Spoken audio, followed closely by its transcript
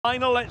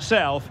Final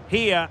itself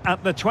here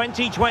at the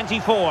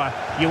 2024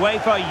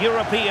 UEFA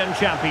European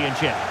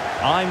Championship.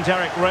 I'm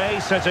Derek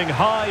Ray, sitting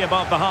high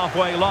above the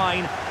halfway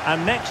line,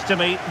 and next to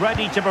me,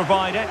 ready to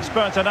provide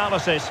expert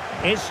analysis,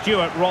 is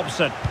Stuart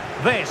Robson.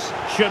 This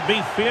should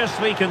be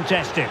fiercely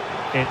contested.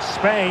 It's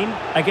Spain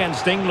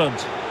against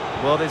England.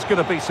 Well, there's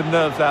going to be some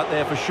nerves out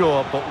there for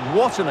sure, but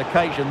what an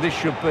occasion this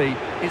should be.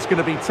 It's going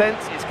to be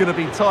tense, it's going to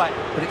be tight,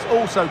 but it's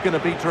also going to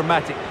be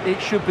dramatic.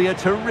 It should be a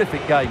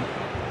terrific game.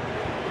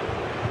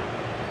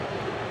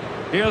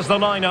 Here's the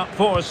lineup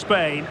for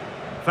Spain.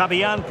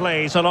 Fabian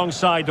plays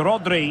alongside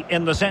Rodri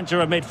in the centre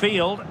of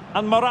midfield,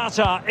 and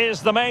Morata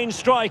is the main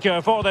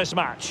striker for this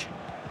match.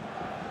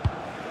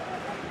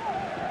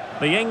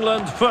 The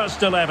England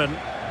first 11.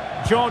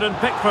 Jordan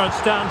Pickford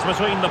stands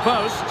between the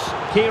posts.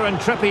 Kieran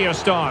Trippier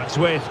starts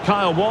with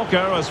Kyle Walker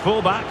as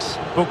fullbacks.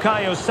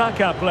 Bukayo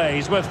Saka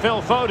plays with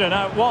Phil Foden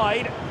out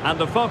wide. And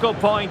the focal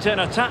point in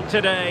attack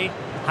today,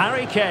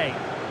 Harry Kane.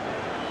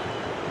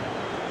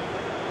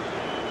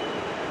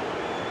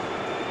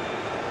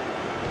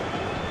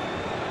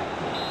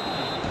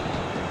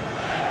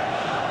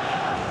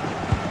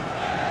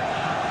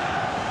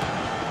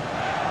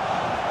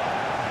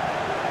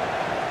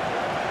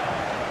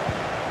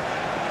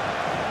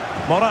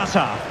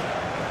 Morata.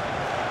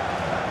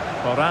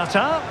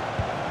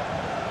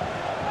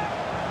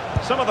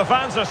 Some of the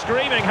fans are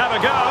screaming, have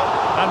a go.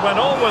 And when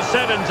all was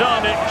said and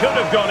done, it could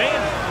have gone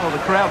in. Well, the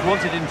crowd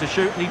wanted him to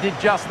shoot, and he did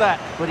just that.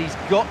 But he's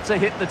got to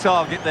hit the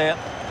target there.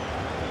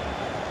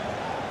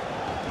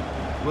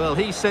 Well,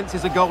 he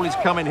senses a goal is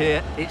coming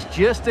here. It's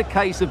just a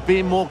case of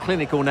being more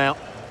clinical now.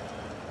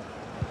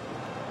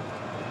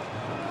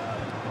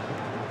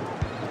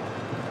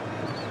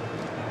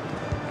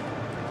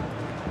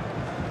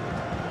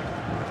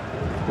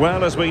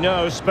 Well, as we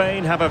know,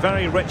 Spain have a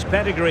very rich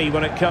pedigree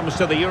when it comes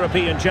to the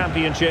European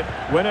Championship.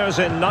 Winners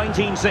in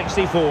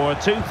 1964,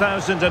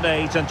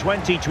 2008 and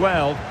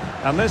 2012.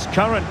 And this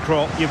current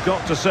crop, you've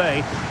got to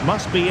say,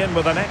 must be in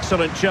with an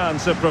excellent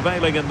chance of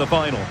prevailing in the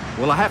final.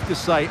 Well, I have to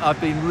say, I've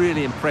been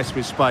really impressed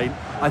with Spain.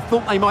 I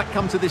thought they might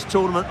come to this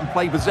tournament and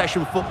play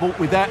possession football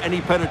without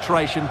any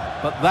penetration,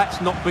 but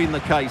that's not been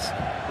the case.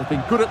 They've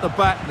been good at the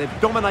back,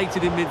 they've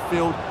dominated in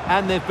midfield,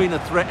 and they've been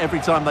a threat every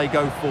time they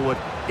go forward.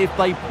 If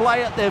they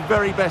play at their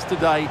very best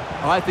today,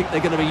 I think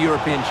they're going to be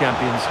European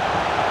champions.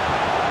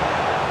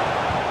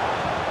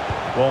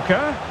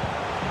 Walker.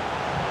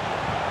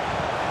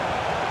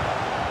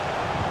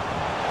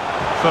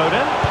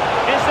 Foden.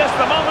 Is this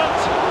the moment?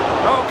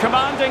 Oh,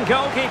 commanding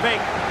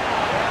goalkeeping.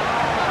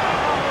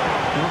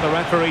 Well, the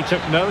referee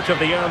took note of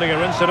the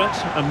earlier incident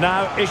and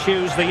now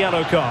issues the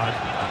yellow card.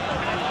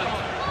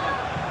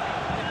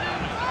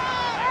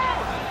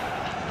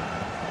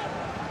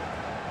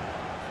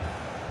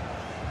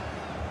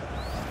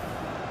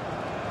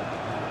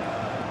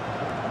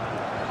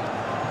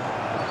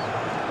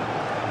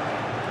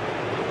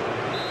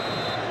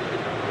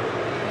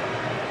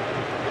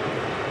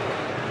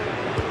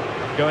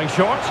 Going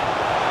short.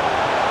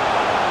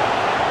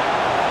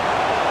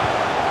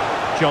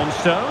 John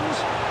Stones.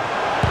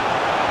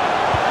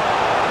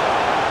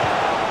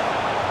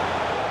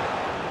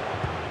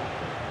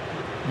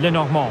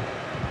 Lenormand.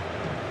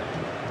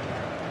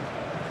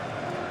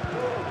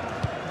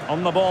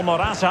 On the ball,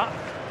 Morata.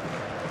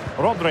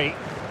 Rodri.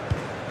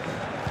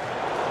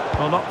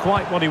 Well, not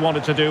quite what he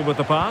wanted to do with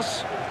the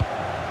pass.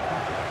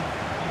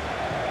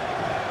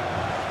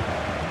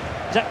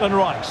 Declan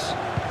Rice.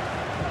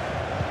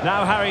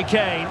 Now Harry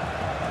Kane.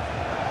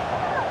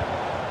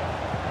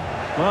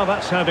 Well,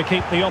 that's how to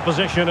keep the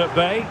opposition at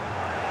bay.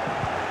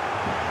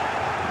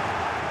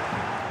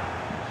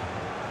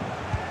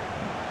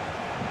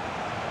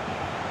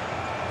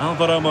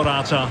 Alvaro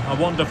Morata, a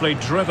wonderfully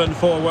driven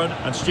forward.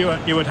 And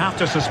Stuart, you would have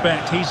to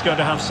suspect he's going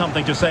to have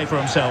something to say for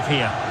himself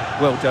here.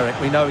 Well, Derek,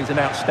 we know he's an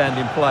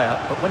outstanding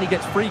player, but when he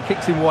gets free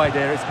kicks in wide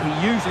areas,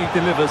 he usually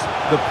delivers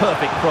the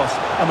perfect cross.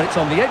 And when it's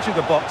on the edge of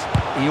the box,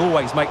 he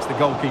always makes the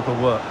goalkeeper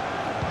work.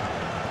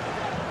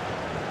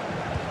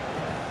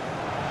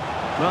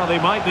 Well, they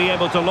might be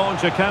able to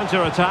launch a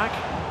counter-attack.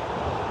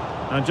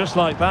 And just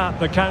like that,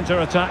 the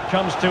counter-attack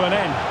comes to an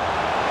end.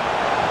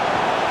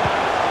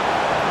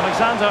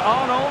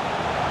 Alexander-Arnold.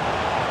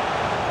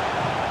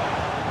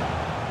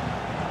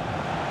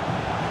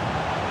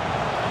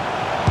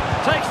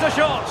 Takes the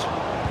shot.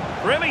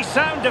 Really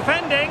sound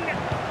defending.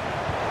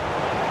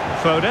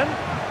 Foden.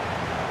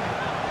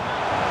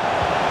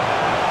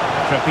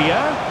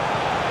 Trippier.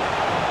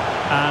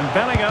 And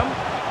Bellingham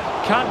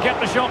can't get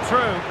the shot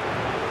through.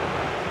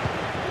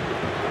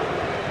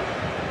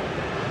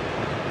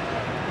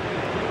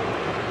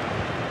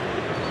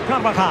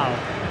 Carvajal.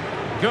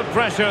 Good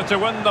pressure to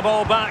win the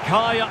ball back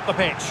high up the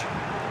pitch.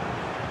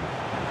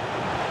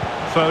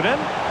 Foden.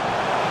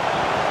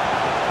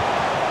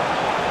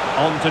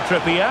 On to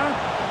Trippier.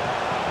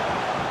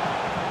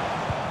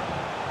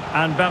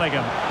 And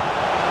Bellingham.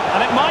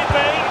 And it might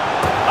be.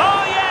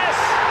 Oh yes!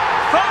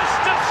 First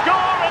to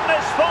score in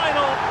this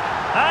final.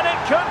 And it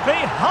could be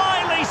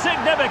highly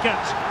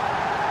significant.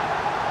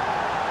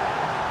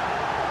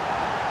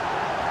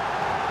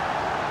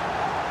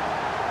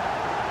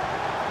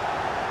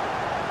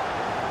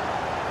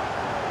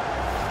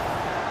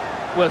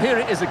 Well, here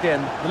it is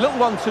again. The little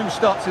 1-2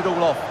 starts it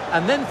all off.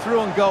 And then through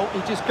on goal,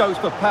 he just goes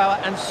for power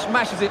and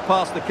smashes it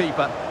past the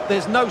keeper.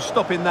 There's no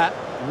stopping that.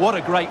 What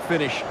a great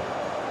finish.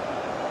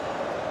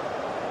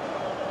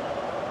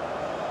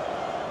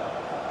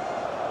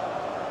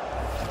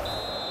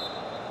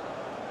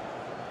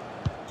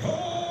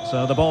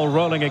 So the ball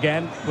rolling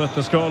again with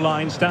the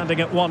scoreline standing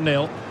at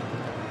 1-0.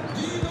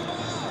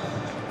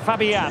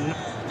 Fabian.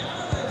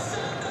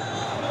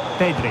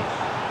 Pedri.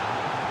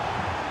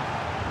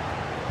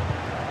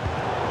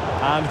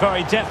 And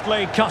very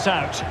deftly cut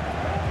out.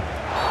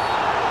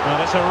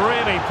 Well, it's a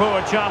really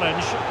poor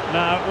challenge.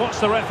 Now, what's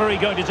the referee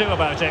going to do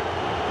about it?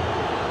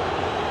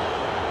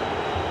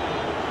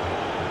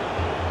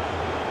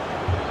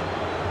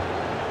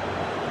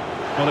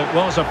 Well, it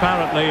was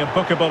apparently a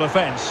bookable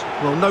offence.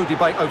 Well, no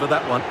debate over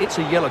that one. It's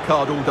a yellow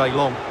card all day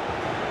long.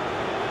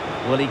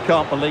 Well, he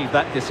can't believe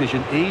that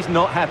decision. He's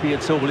not happy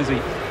at all, is he?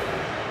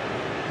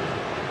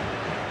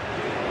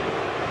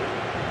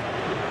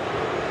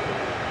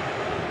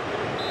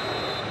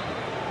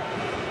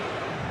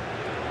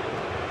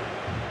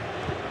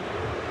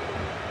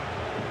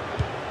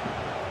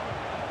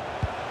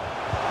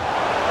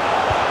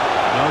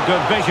 No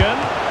good vision.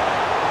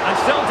 And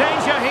still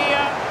danger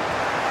here.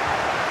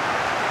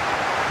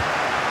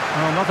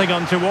 Oh, nothing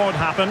untoward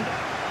happened.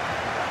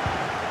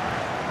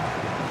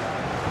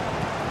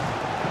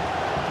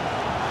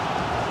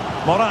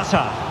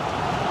 Morata.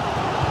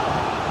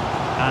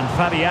 And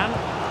Fabian.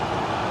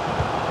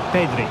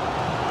 Pedri.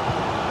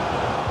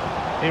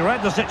 He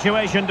read the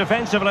situation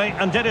defensively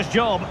and did his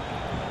job.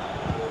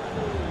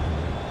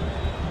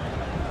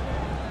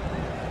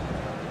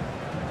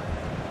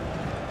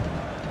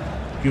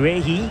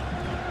 Guehi.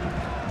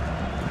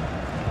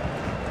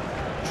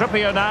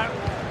 Trippier now.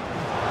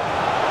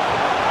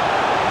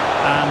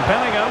 And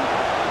Bellingham.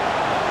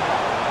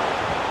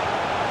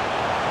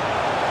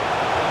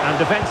 And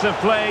defensive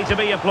play to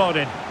be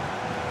applauded.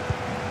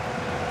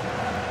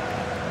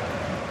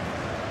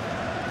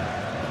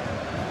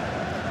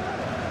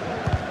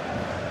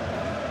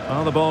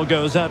 Well, the ball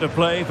goes out of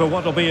play for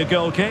what will be a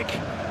goal kick.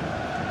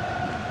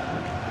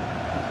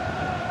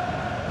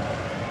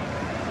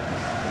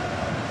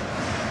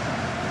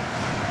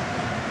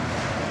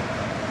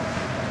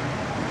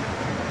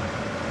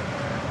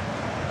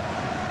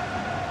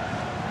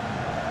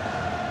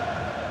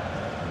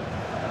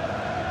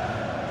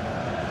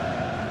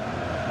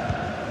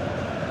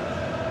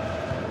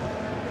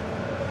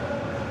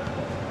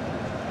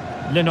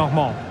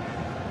 Lenormand.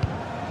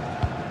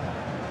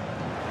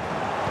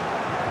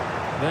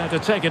 There to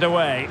take it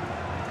away.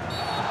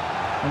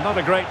 Not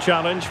a great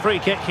challenge. Free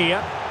kick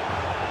here.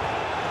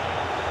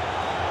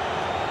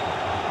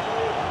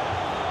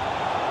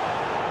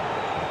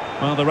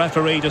 Well, the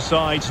referee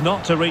decides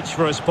not to reach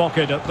for his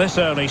pocket at this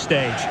early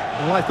stage.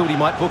 Well, I thought he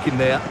might book him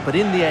there, but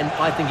in the end,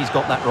 I think he's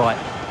got that right.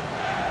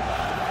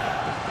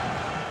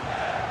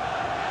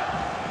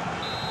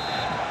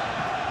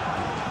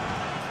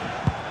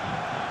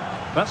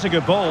 That's a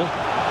good ball. And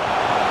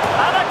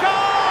a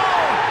goal!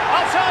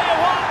 I'll tell you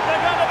what,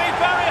 they're going to be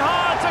very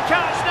hard to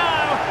catch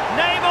now.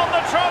 Name on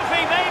the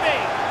trophy, maybe.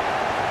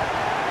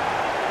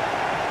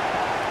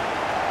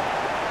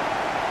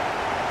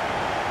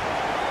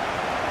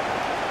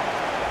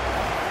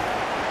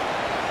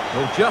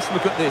 Well, just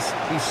look at this.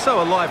 He's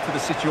so alive to the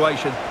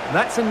situation.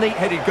 That's a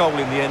neat-headed goal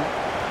in the end.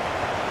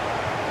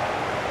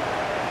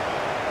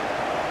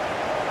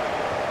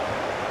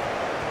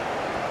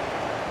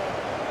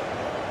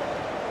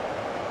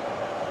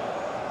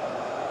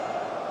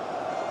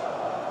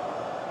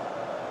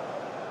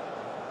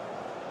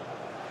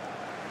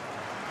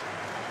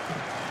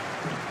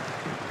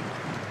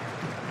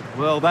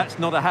 Well, that's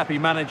not a happy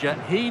manager.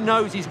 He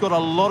knows he's got a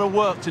lot of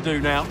work to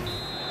do now.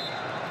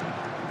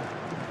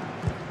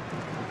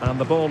 And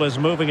the ball is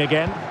moving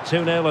again.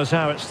 2-0 is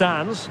how it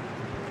stands.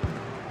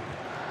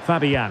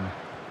 Fabian.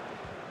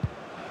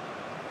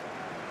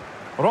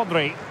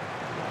 Rodri.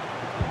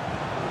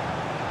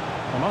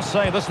 I must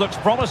say, this looks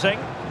promising.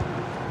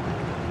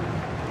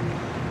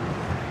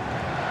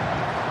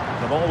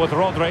 The ball with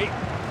Rodri.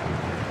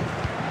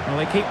 Well,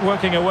 they keep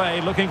working away,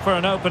 looking for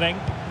an opening.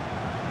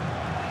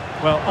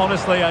 Well,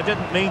 honestly, I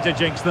didn't mean to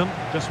jinx them.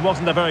 Just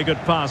wasn't a very good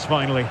pass,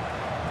 finally.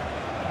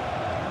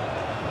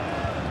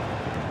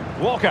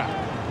 Walker.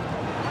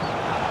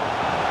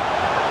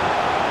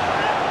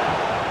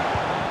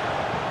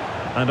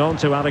 And on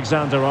to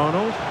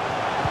Alexander-Arnold.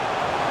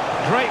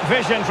 Great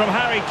vision from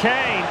Harry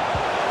Kane.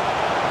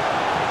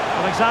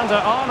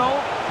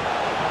 Alexander-Arnold.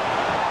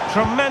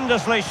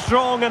 Tremendously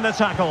strong in the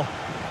tackle.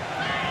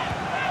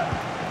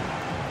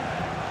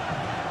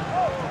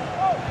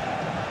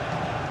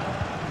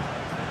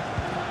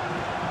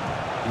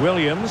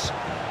 Williams.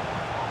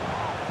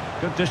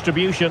 Good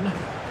distribution.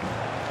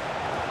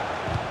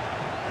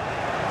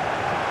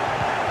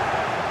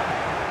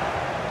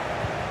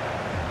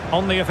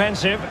 On the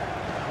offensive.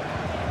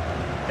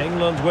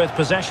 England with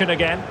possession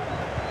again.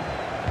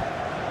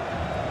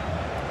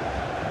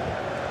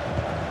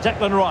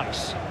 Declan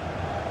Rice.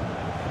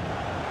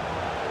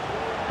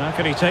 How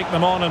can he take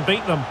them on and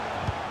beat them?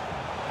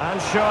 And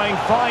showing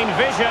fine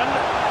vision.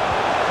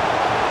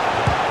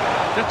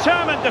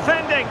 Determined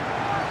defending.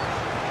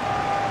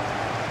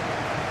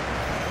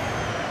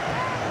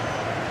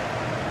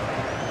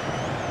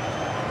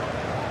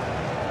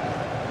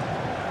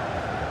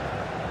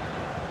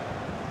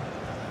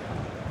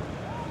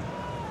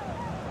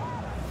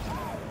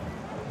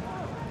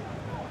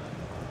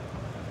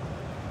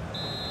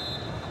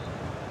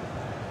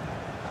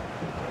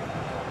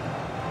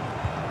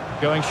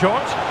 Going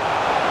short.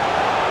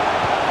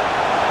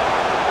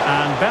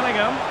 And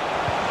Bellingham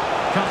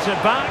cuts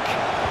it back.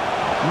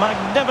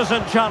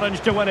 Magnificent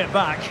challenge to win it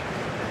back.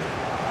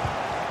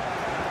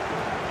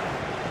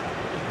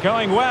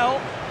 Going well.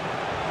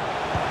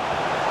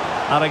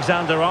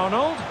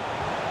 Alexander-Arnold.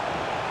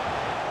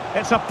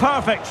 It's a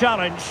perfect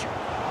challenge.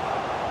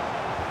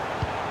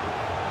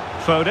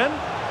 Foden.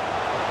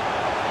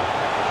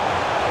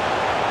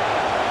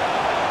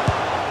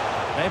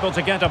 Able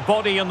to get a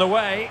body in the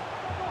way.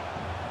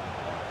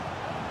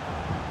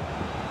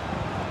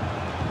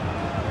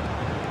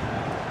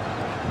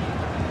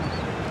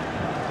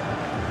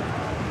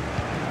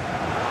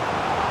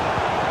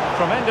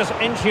 Tremendous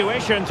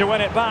intuition to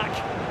win it back.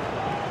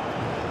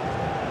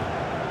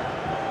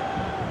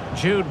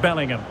 Jude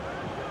Bellingham.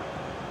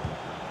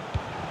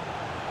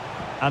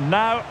 And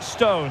now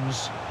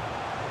Stones.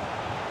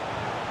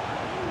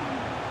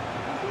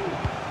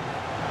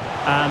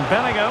 And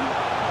Bellingham.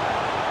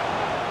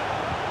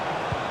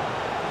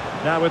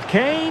 Now with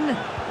Kane.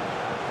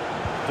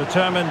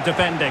 Determined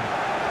defending.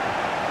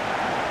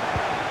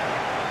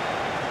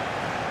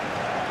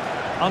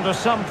 Under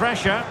some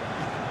pressure.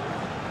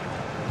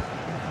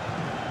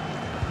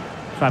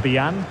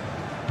 Fabian.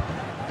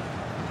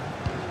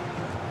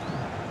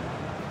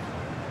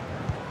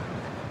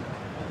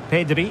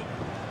 Pedri.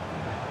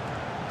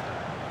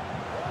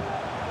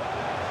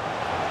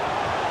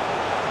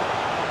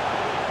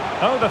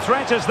 Oh, the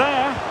threat is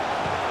there.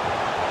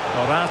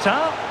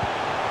 Morata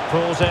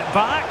pulls it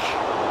back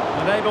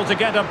and able to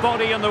get a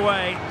body in the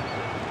way.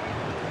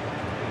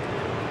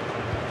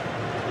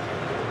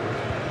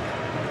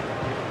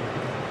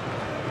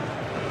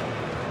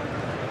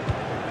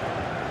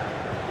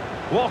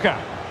 Walker.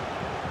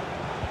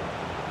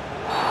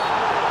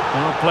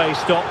 Well, play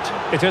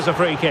stopped. It is a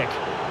free kick.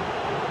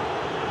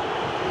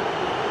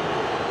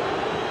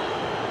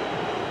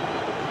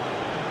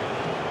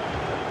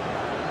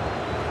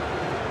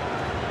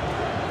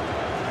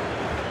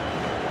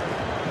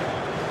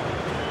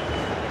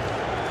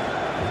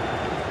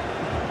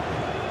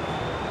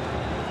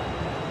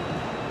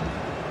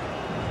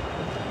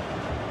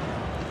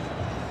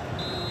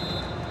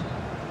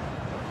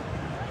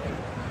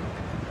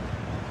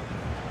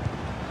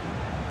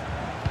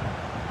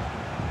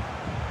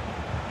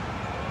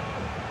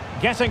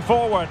 Getting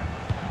forward.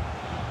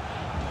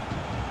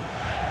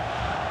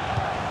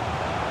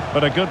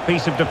 But a good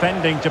piece of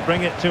defending to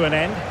bring it to an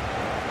end.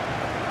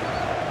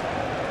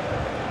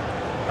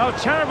 Oh,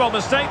 terrible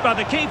mistake by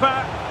the keeper.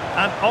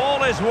 And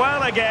all is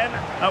well again.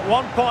 At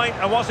one point,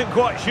 I wasn't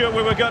quite sure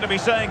we were going to be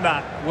saying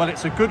that. Well,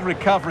 it's a good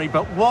recovery,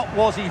 but what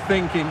was he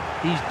thinking?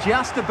 He's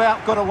just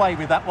about got away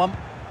with that one.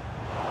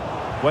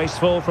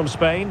 Wasteful from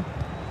Spain.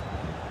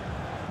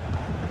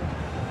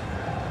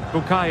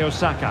 Bukayo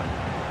Saka.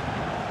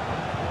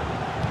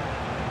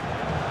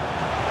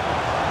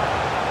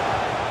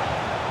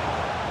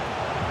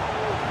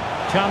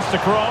 Chance to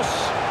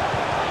cross.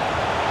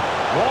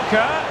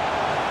 Walker.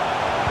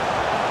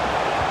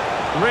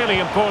 Really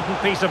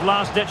important piece of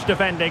last-ditch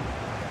defending.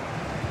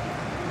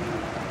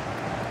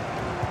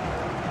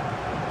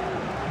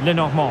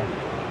 Lenormand.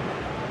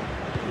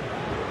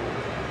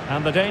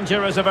 And the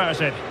danger is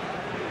averted.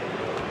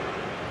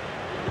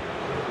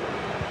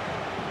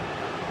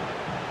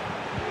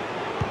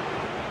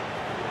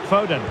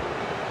 Foden.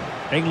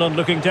 England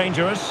looking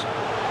dangerous.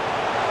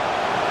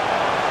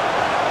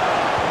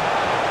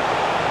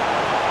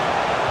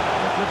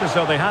 As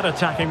though they had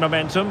attacking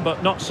momentum,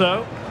 but not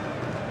so.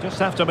 Just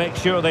have to make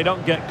sure they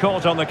don't get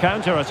caught on the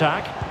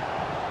counter-attack.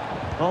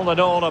 All in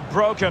all, a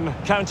broken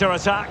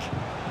counter-attack.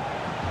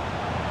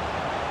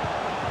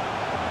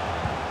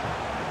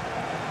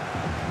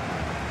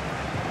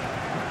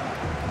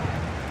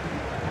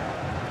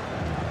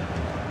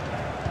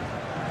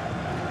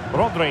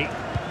 Rodri.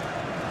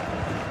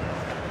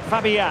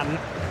 Fabian.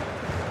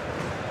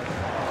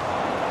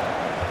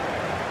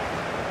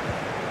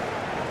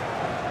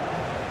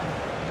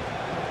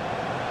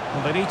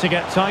 Well, they need to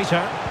get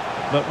tighter,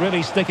 but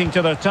really sticking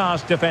to their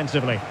task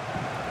defensively.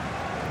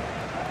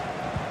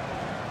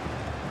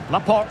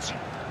 Laporte.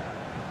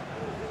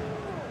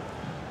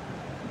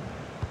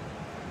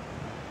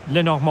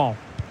 Lenormand.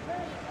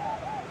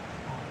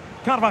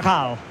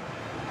 Carvajal.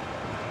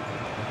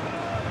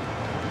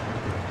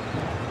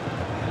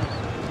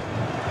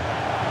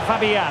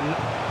 Fabian.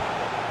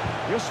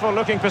 Useful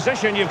looking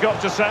position, you've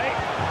got to say.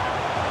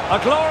 A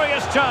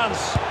glorious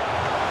chance.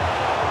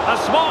 A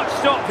smart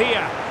stop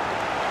here.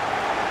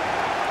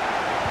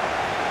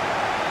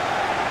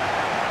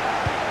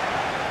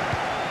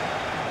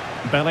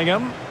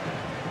 Bellingham.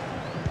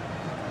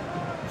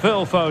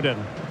 Phil Foden.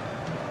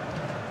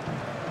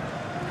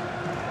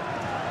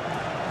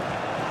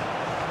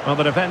 Well,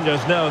 the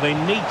defenders know they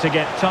need to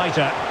get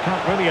tighter.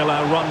 Can't really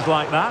allow runs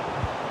like that.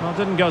 Well,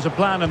 didn't go to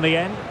plan in the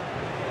end.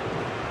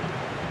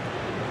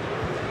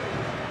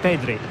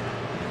 Pedri.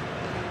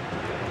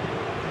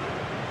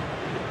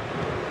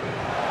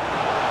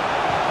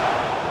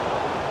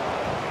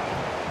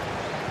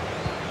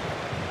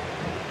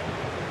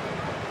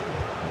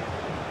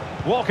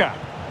 Walker.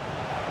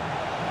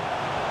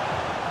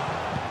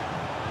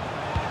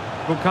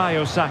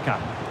 Bukayo Saka.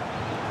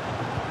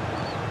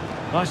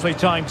 Nicely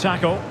timed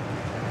tackle.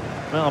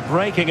 Well,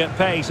 breaking at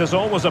pace is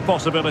always a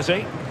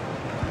possibility.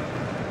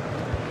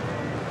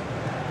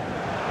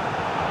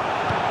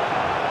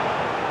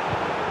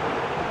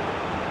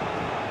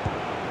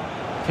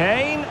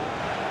 Kane.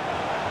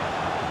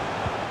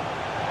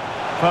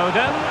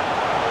 Foden.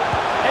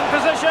 In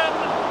position.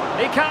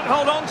 He can't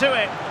hold on to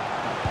it.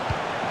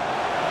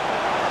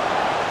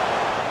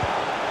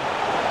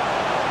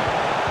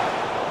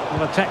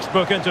 Well, a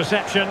textbook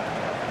interception.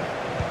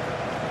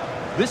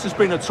 This has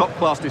been a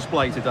top-class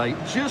display today.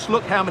 Just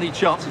look how many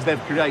chances they've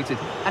created.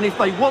 And if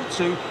they want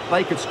to,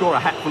 they could score a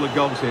hatful of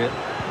goals here.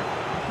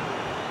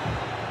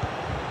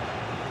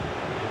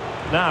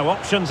 Now,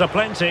 options are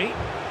plenty.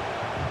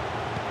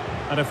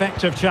 An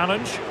effective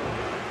challenge.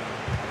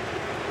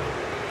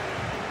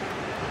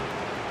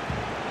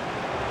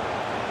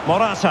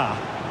 Morata.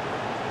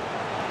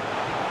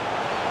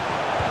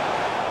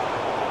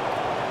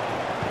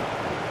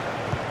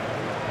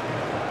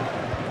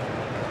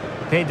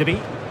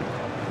 Pedri.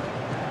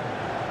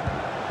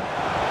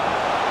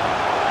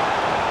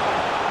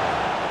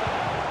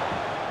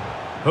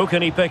 Who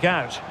can he pick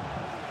out?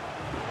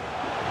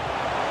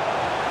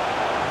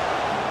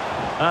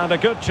 And a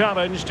good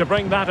challenge to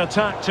bring that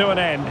attack to an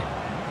end.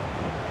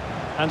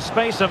 And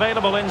space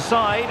available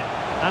inside.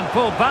 And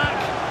pull back.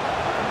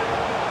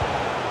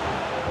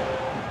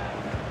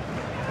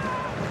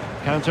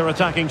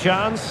 Counter-attacking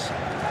chance.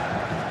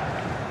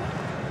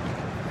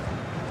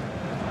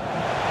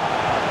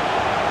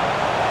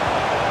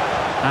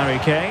 Harry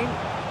Kane.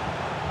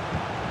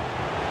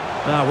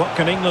 Now, what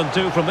can England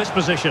do from this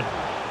position?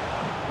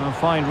 A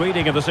fine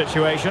reading of the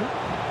situation.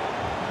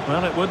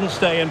 Well, it wouldn't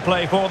stay in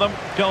play for them.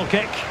 Goal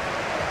kick.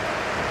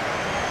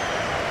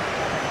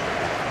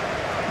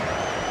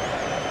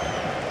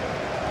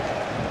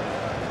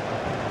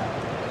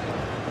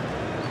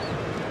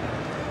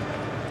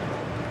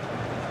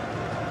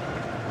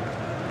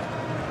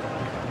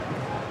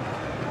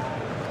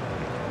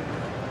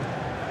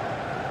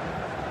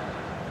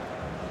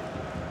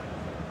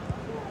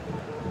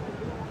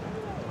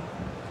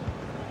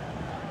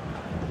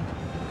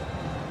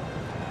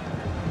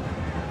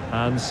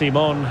 And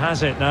Simon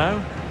has it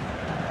now.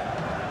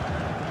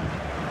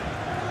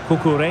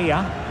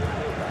 Cucurella.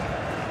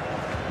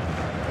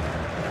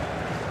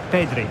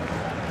 Pedri.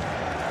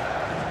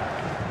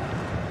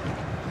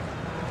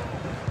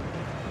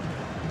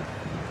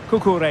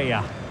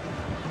 Cucurella.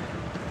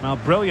 Now,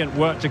 brilliant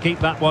work to keep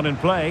that one in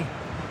play.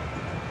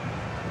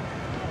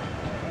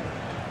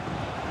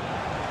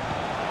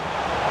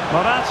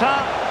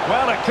 Morata.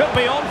 Well, it could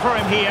be on for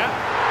him here.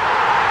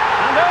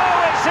 And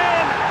oh, it's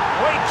in!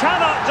 We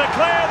cannot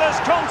declare this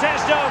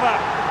contest over.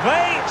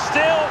 They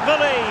still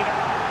believe.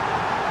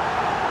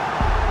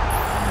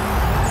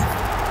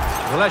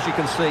 Well, as you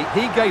can see,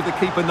 he gave the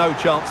keeper no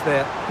chance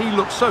there. He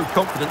looked so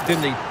confident,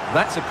 didn't he?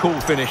 That's a cool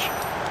finish.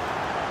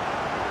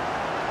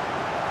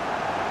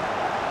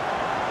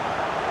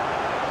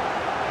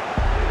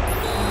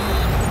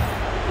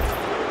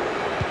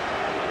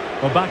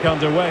 We're back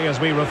underway as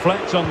we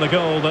reflect on the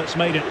goal that's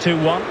made it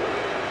 2-1.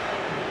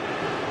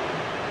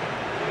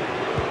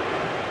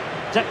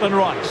 Declan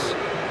Rice.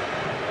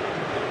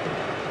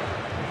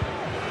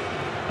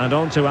 And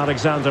on to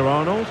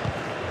Alexander-Arnold.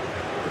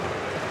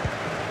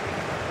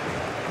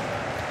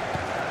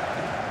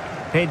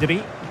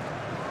 Pedri.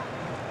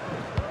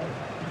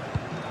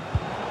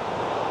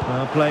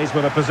 Well, plays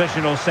with a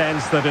positional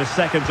sense that is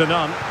second to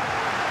none.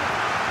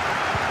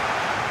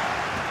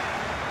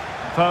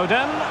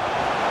 Foden.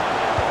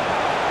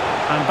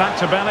 And back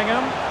to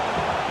Bellingham.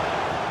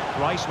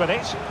 Rice with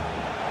it.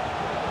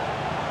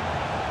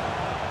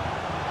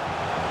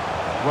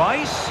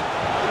 Rice.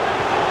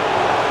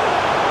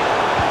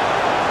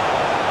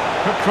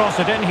 Could cross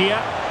it in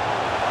here.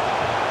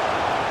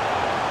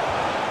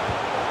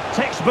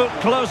 Textbook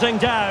closing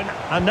down,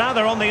 and now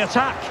they're on the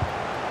attack.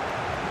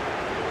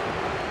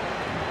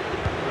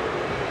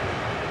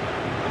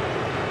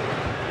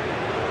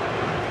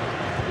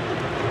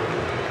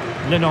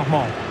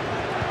 Lenormand.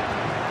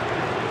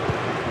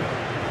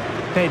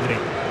 Pedri.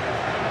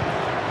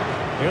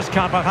 Here's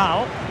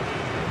Carvajal.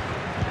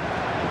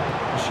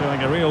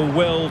 Showing a real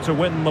will to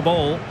win the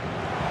ball.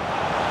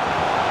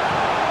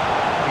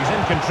 He's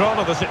in control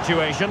of the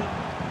situation.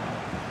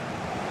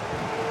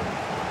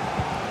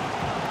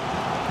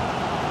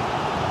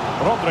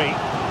 Rodri.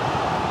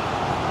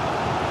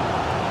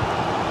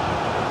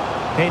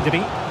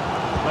 Pedri.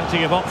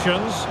 Plenty of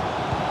options.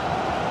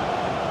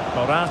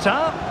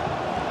 Morata.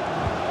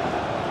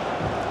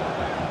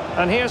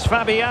 And here's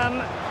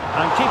Fabian.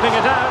 And keeping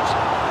it out.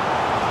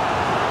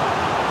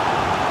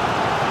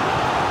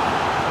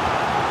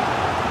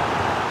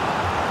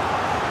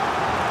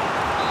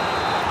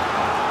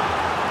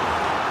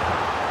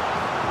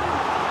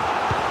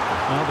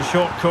 Well, the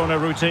short corner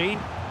routine.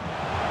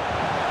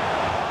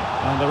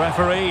 And the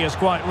referee is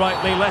quite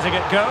rightly letting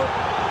it go.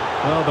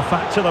 Well, the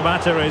fact of the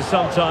matter is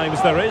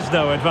sometimes there is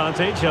no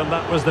advantage, and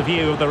that was the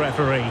view of the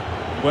referee.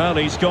 Well,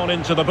 he's gone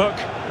into the book.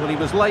 Well, he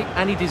was late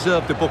and he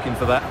deserved a booking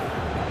for that.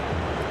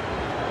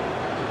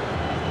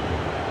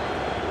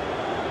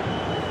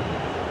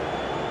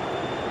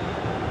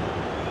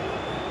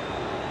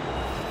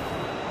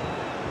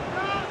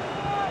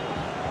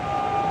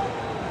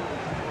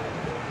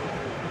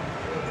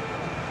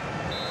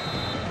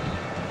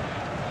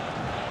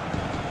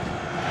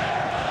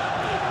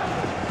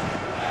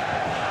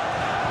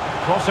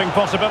 Crossing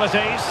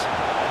possibilities.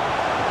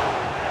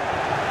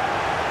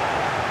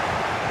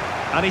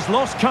 And he's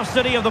lost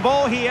custody of the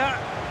ball here.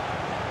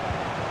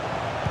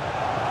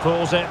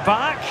 Pulls it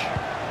back.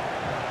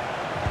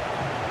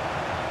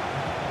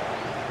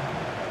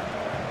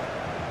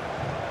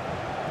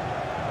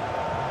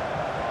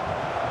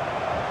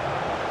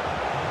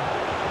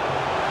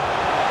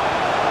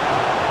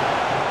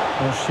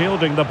 Well,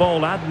 shielding the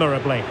ball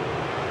admirably.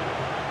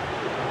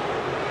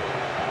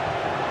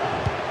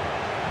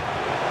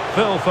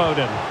 Phil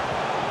Foden,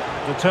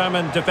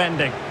 determined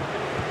defending.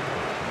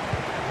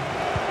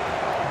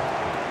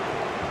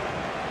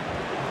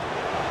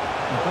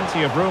 And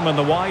plenty of room in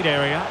the wide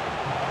area.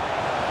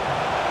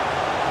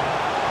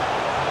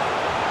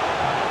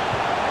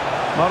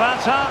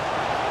 Morata.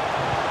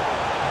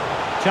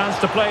 Chance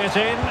to play it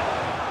in.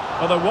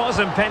 Well, there was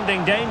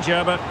impending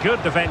danger, but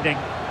good defending.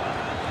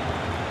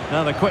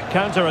 Now the quick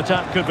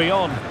counter-attack could be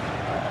on.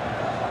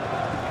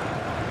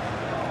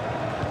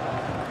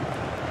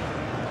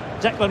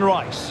 Declan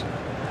Rice.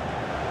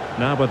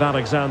 Now with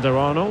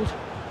Alexander-Arnold.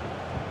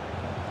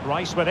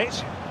 Rice with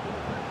it.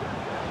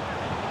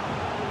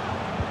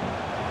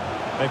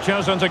 They've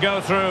chosen to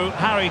go through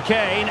Harry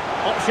Kane.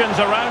 Options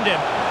around him.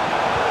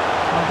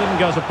 Well, didn't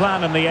go to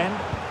plan in the end.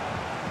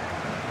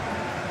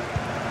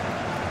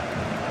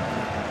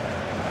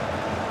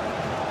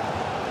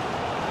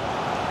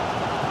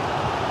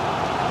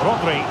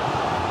 Rodri.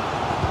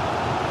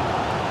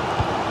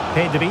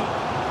 Pedri.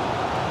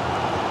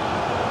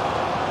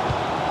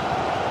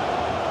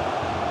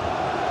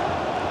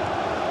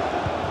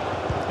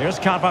 Here's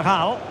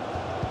Carvajal.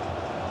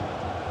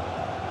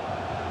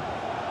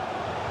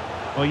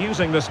 Well,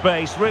 using the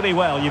space really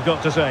well, you've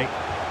got to say.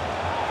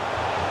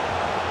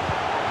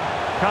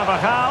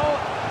 Carvajal.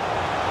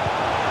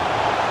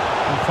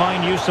 And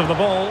fine use of the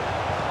ball.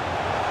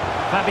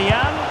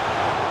 Fabian.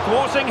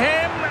 Thwarting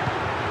him.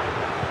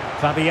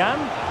 Fabian.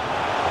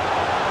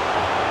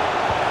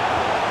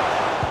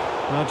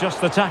 Well,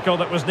 just the tackle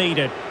that was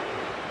needed.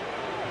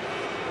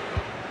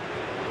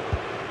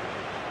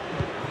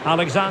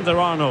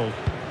 Alexander-Arnold.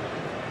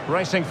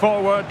 Racing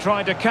forward,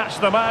 trying to catch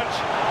them out.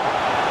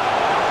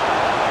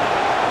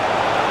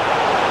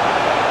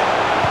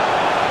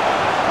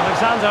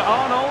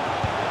 Alexander-Arnold.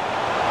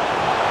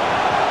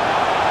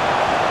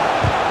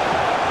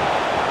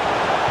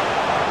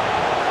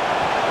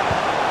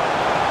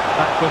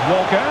 Back with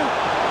Walker.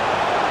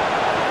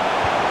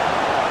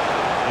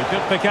 He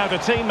could pick out a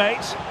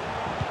teammate.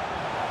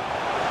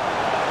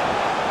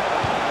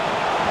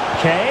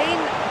 Kane.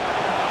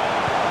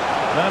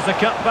 There's the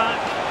cutback.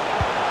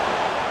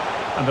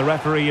 And the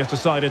referee has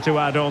decided to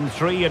add on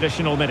 3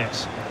 additional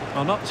minutes.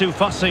 Well, not too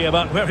fussy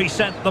about where he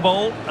sent the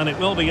ball, and it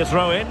will be a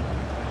throw-in.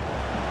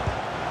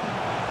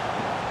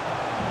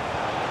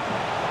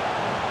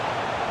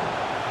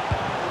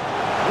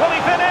 Will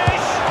he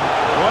finish?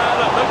 Well,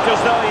 it looked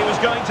as though he was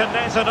going to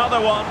net another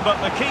one, but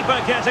the keeper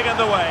getting in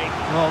the way.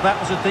 Well, that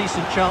was a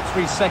decent chance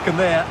for his second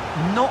there.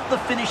 Not the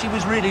finish he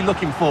was really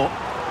looking for.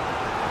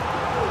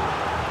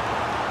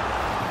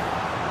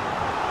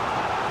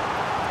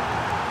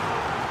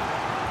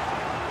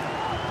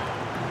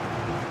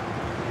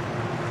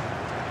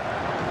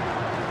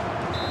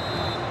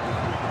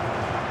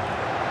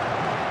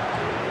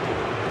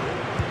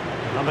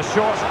 And the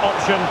short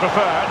option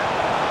preferred.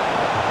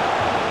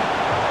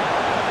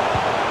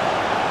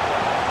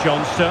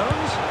 John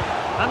Stones.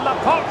 And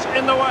Laporte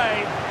in the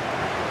way.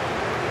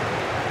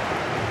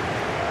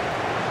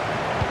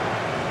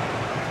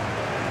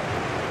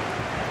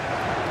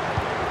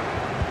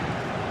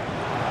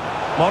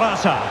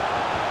 Morata.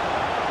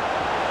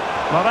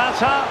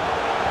 Morata.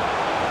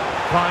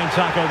 Fine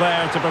tackle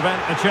there to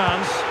prevent the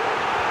chance.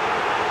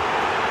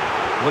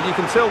 Well, you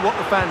can tell what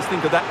the fans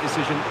think of that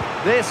decision.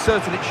 They're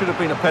certain it should have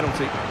been a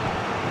penalty.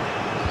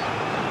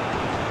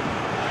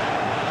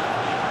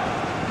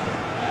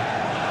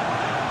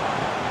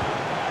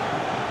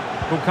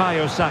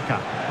 Bukayo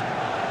Saka.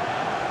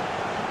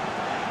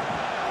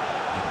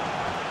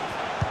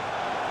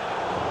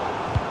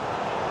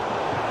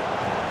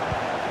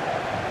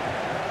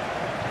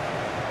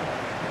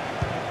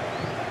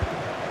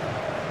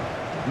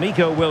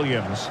 Nico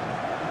Williams.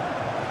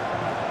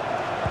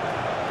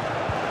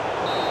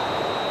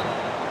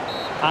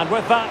 And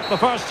with that, the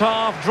first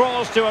half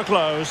draws to a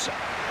close.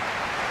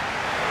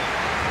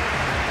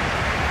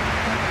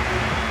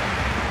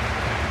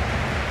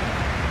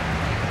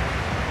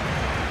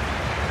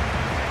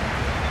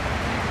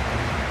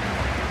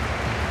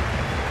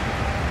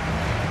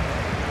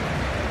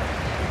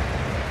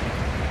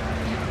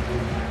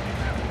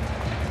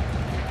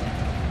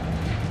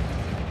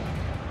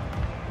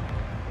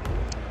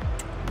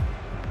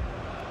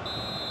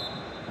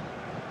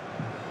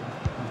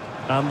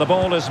 And the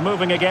ball is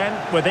moving again,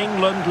 with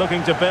England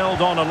looking to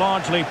build on a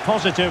largely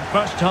positive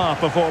first-half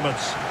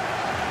performance.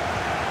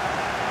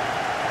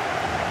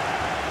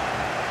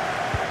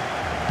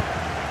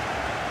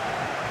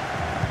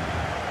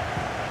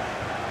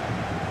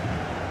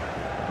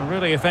 A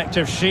really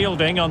effective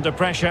shielding under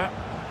pressure.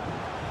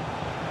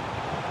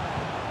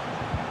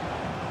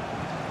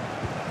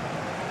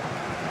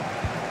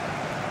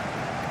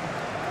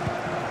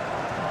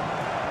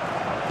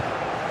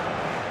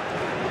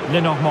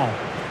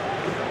 Lenormand.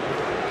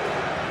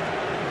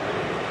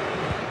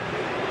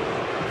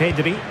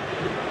 Pedri.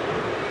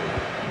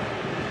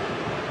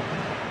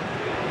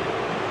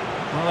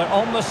 Well, they're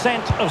on the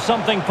scent of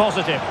something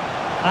positive.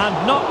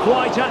 And not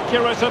quite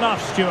accurate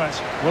enough,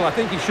 Stuart. Well, I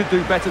think he should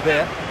do better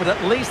there, but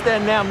at least they're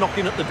now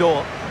knocking at the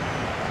door.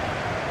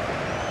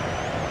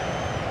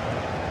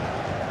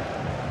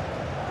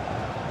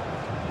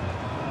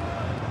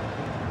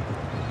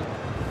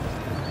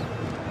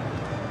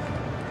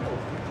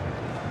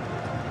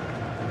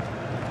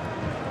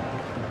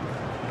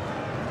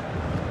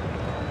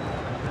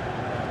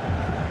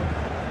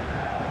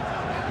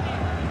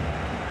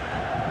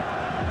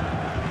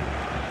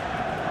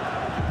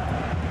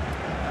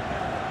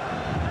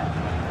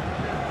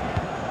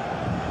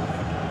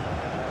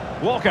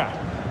 Walker.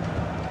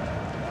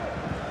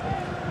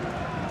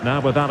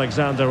 Now with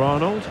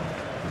Alexander-Arnold.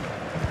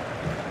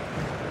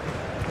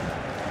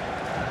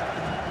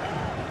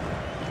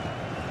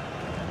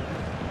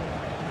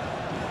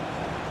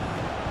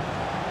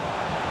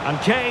 And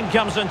Kane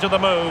comes into the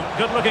move.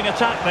 Good-looking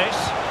attack, this.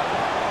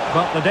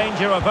 But the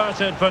danger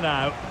averted for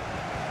now.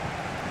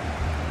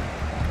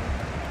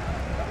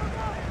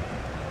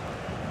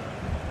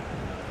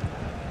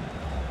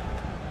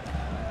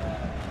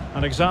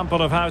 An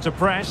example of how to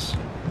press.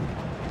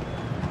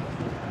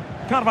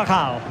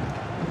 Carvajal.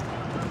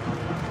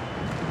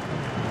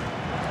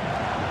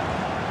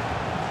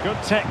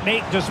 Good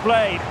technique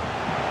displayed.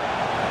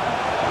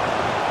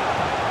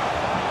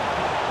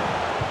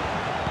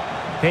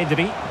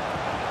 Pedri.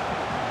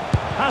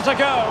 Has a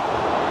go.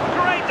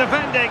 Great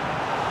defending.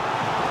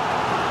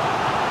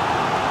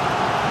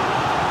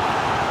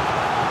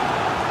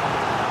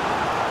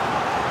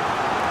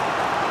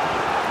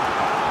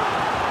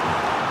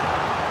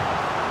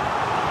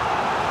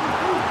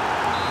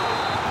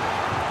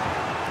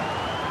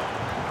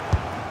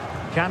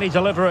 Can he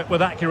deliver it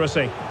with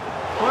accuracy?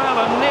 Well,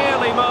 a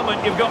nearly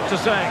moment, you've got to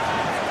say.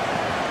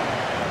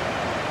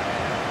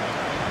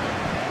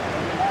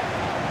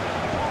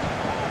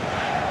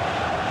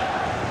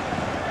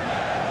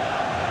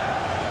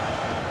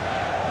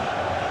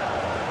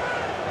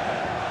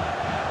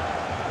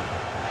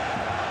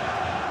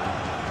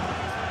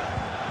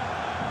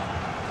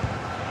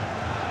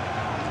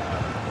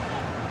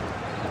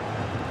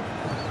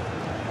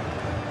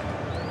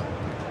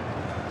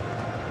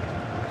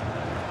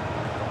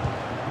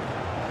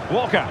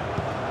 Walker.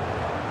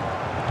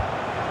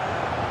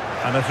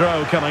 And a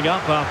throw coming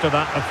up after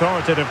that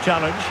authoritative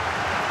challenge.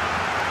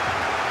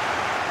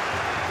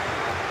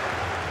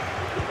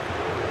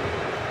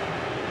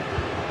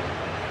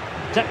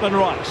 Declan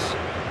Rice.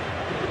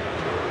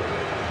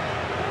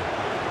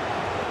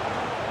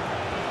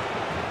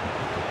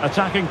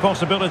 Attacking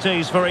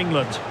possibilities for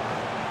England.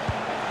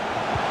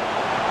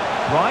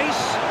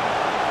 Rice.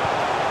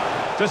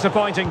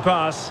 Disappointing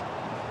pass.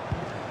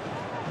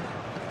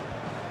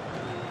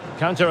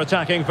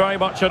 Counter-attacking, very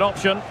much an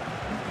option.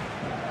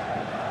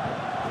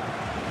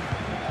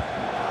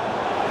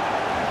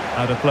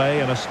 Out of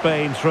play and a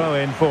Spain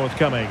throw-in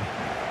forthcoming.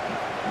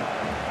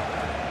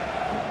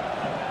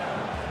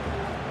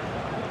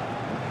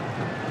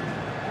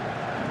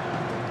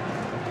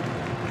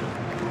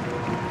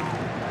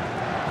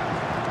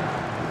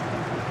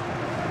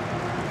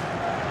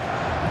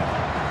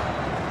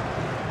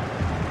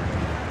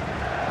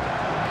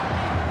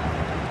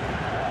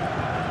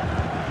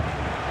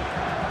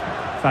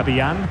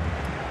 Fabian.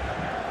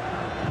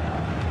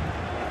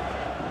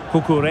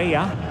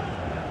 Cucurella.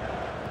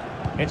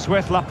 It's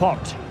with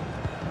Laporte.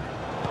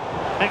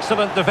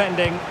 Excellent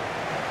defending.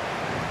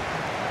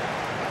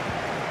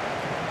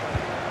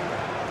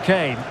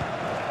 Kane.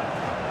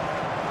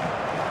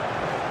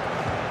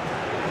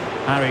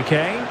 Harry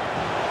Kane.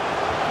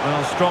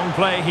 Well, strong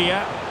play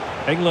here.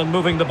 England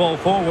moving the ball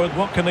forward.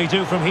 What can they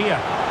do from here?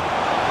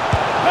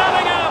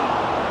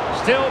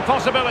 Bellingham! Still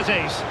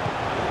possibilities.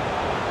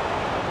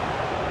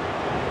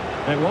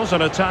 It was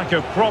an attack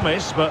of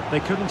promise, but they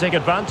couldn't take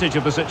advantage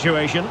of the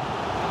situation.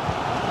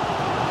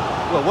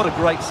 Well, what a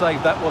great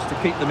save that was to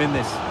keep them in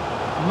this.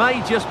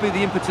 May just be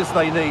the impetus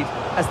they need,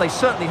 as they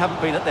certainly haven't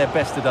been at their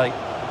best today.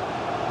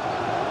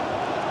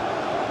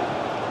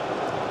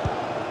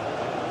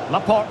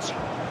 Laporte.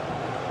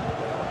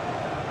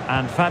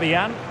 And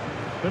Fabian.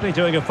 Really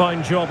doing a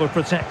fine job of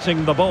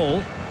protecting the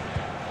ball.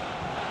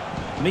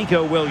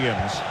 Nico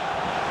Williams.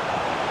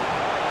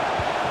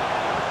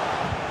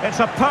 It's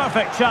a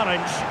perfect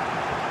challenge.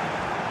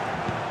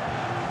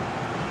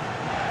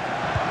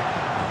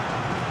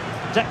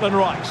 Declan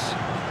Rice.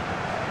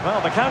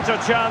 Well, the counter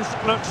chance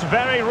looks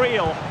very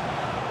real.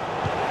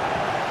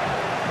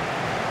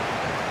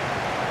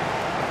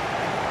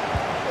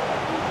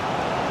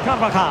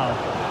 Carvajal.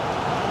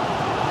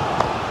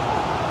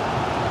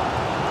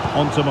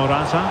 On to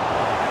Morata.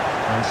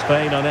 And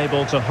Spain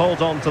unable to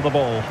hold on to the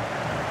ball.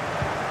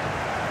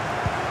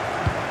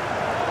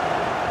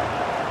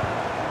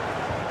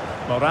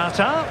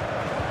 Morata.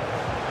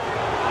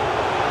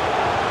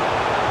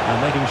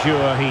 And making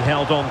sure he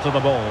held on to the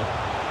ball.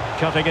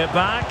 Cutting it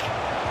back.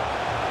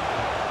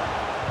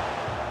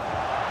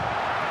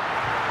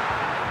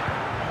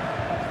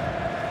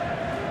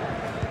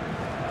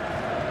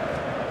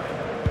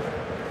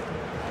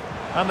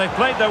 And they've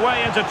played their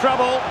way into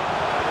trouble.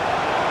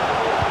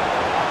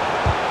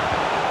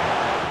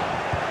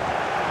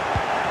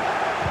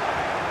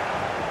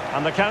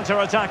 And the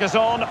counter-attack is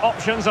on.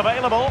 Options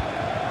available.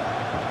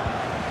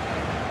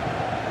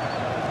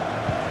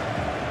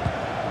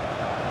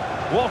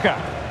 Walker.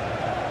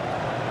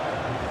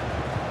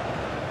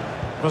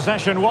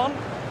 Possession one.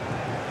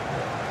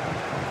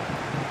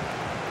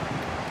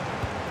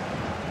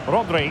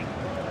 Rodri.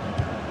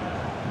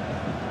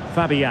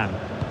 Fabian.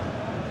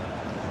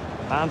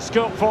 And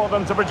scope for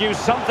them to produce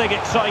something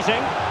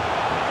exciting.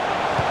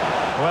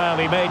 Well,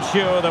 he made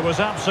sure there was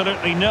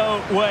absolutely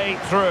no way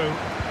through.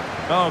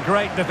 Oh,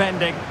 great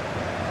defending.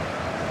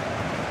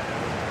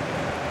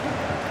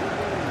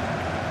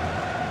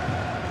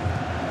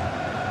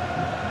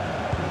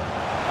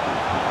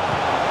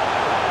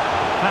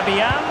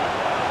 Fabian.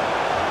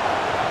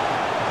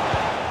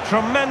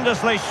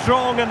 Tremendously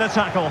strong in the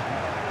tackle.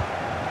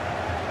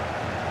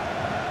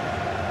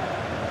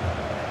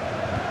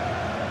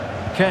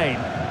 Kane.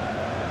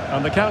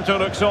 And the counter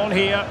looks on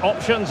here.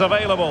 Options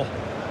available.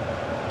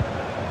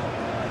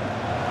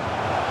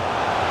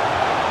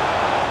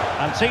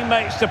 And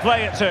teammates to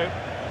play it to.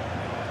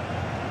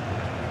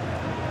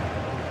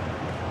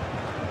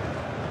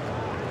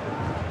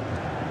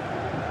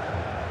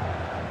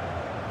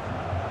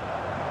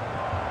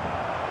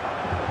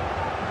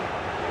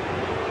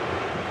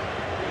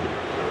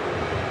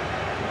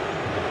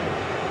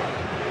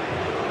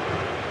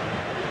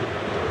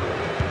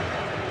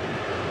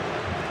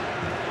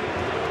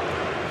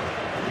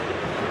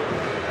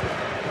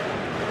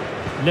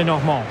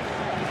 Lenormand.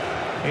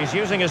 He's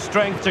using his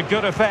strength to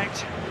good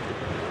effect.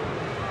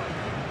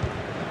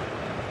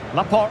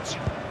 Laporte.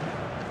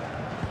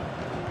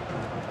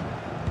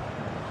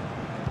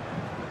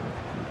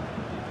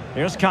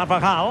 Here's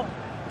Carvajal.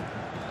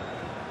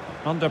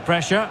 Under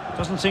pressure.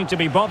 Doesn't seem to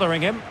be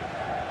bothering him.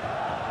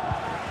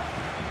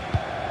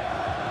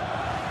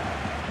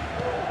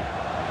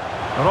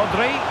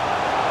 Rodri.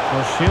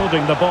 Was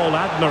shielding the ball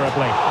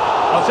admirably.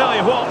 I'll tell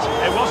you what,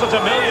 it wasn't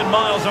a million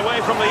miles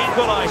away from the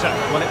equaliser.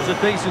 Well, it was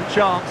a decent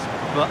chance,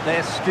 but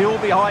they're still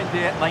behind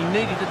here. They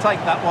needed to take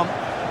that one.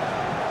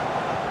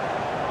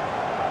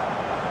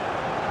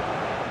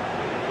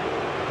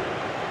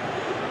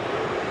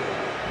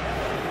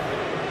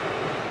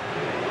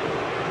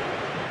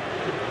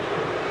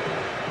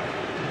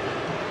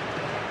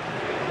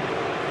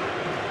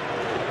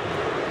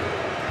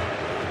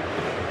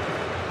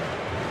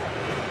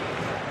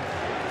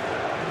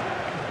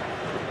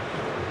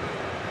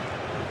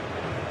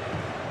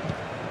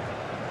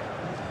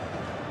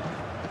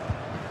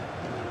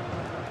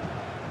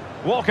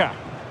 Walker.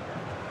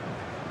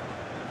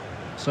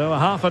 So a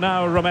half an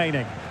hour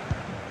remaining.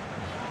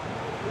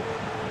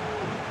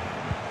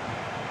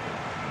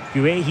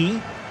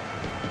 Guehi.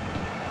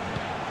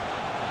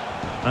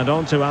 And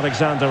on to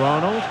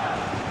Alexander-Arnold.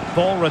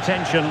 Ball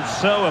retention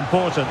so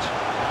important.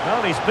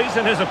 Well, he's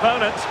beaten his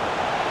opponent.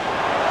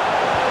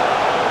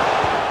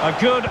 A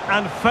good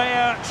and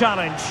fair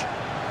challenge.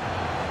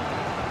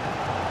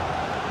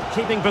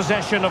 Keeping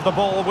possession of the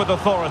ball with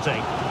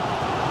authority.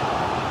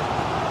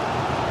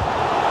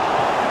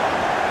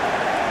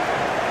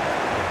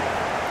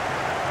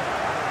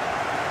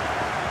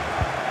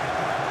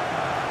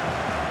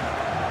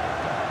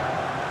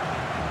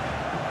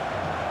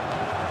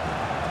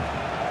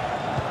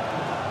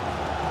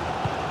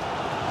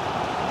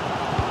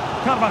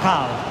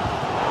 Carvajal.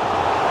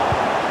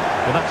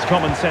 Well, that's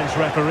common sense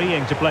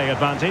refereeing to play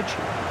advantage.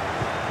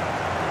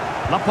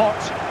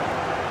 Laporte.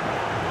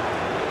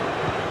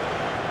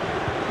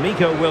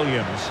 Nico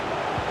Williams.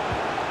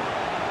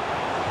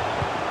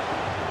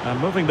 And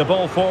moving the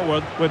ball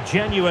forward with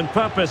genuine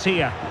purpose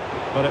here.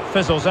 But it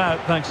fizzles out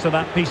thanks to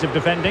that piece of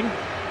defending.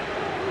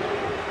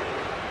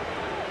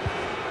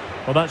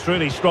 Well, that's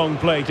really strong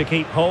play to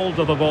keep hold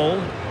of the ball.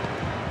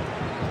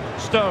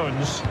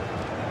 Stones.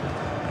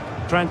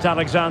 Trent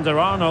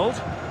Alexander-Arnold.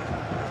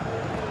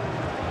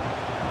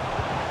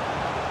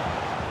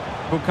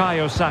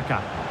 Bukayo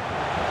Saka.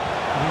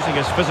 Using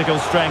his physical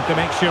strength to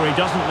make sure he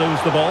doesn't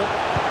lose the ball.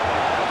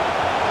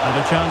 And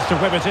a chance to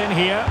whip it in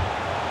here.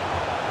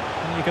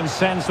 And you can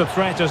sense the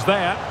threat is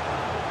there.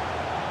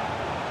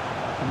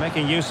 And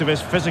making use of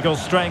his physical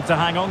strength to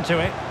hang on to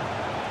it.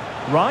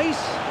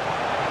 Rice.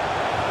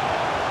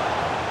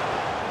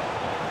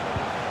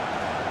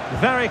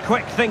 Very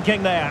quick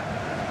thinking there.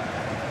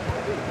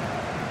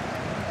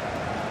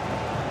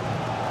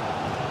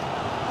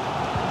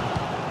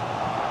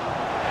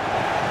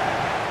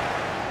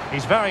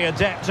 He's very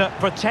adept at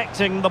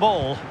protecting the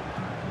ball.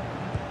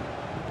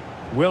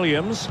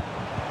 Williams.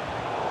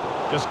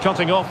 Just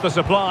cutting off the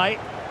supply.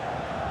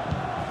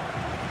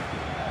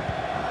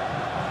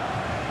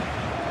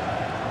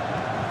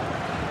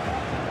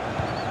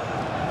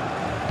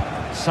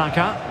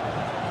 Saka.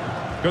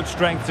 Good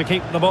strength to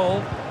keep the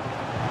ball.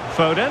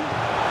 Foden.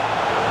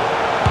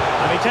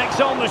 And he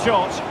takes on the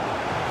shot.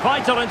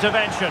 Vital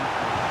intervention.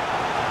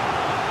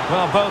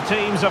 Well, both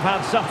teams have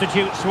had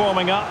substitutes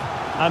warming up,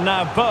 and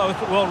now both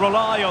will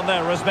rely on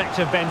their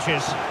respective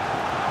benches.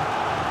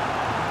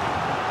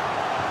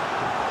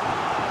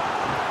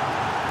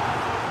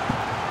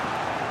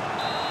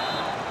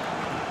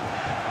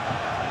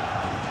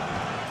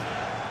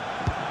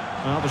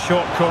 Well, the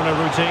short corner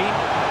routine.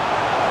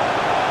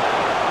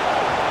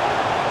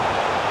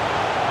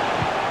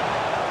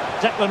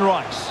 Declan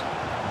Rice.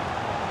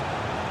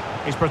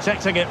 He's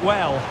protecting it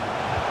well.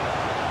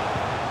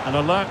 An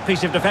alert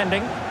piece of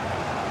defending.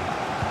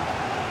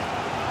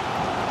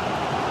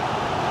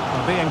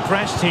 Being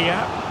pressed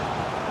here.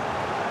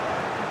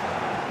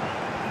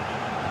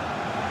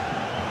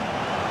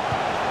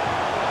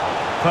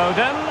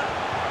 Foden.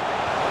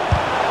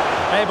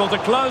 Able to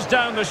close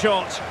down the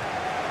shot.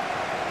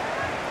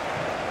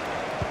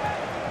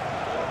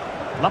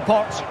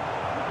 Laporte.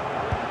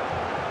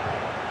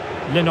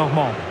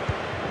 Lenormand.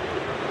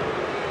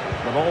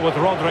 The ball with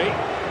Rodri.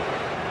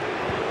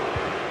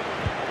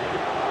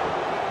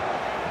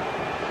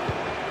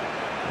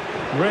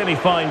 Really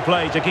fine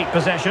play to keep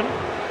possession.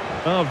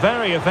 Oh,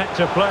 very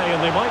effective play,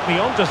 and they might be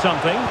onto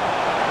something.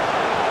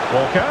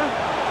 Walker.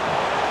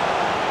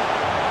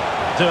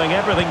 Doing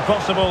everything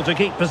possible to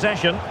keep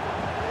possession.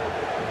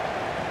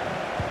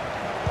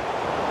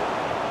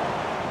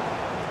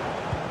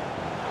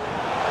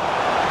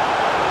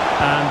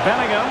 And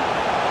Bellingham.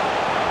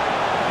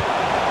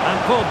 And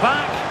pulled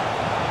back.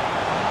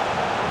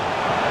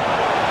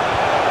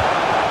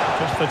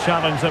 Just the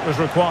challenge that was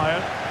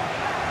required.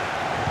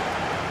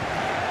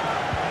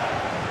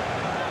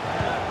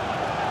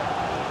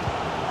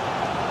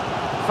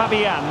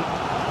 Fabian.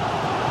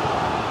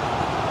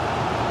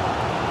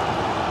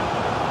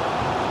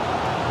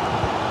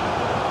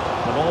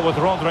 The ball with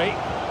Rodri.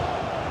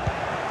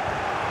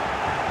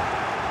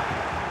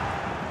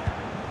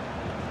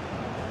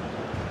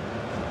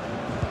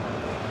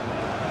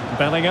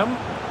 Bellingham.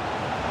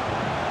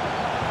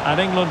 And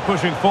England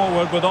pushing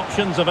forward with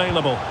options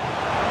available.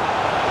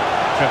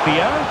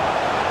 Trippier.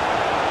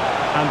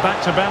 And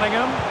back to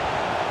Bellingham.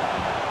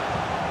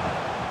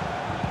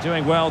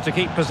 Doing well to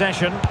keep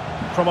possession.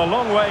 From a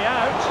long way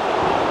out.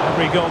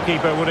 Every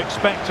goalkeeper would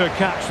expect to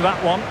catch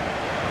that one.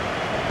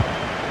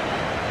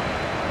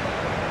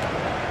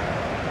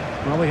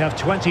 Well, we have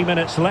 20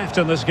 minutes left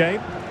in this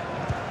game.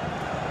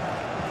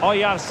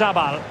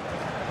 Oyarzabal.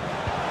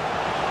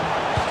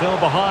 Still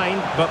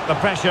behind, but the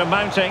pressure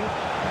mounting.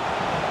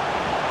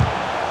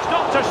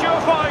 Stopped a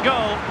surefire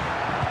goal.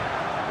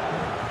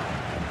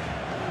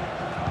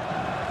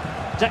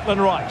 Declan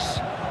Rice.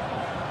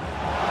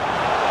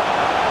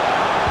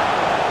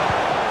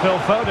 Phil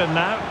Foden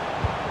now.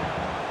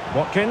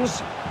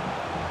 Watkins.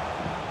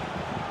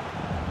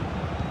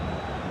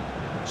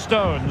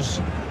 Stones.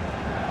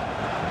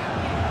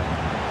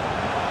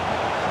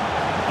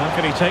 How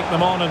can he take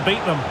them on and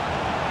beat them?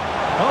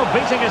 Oh,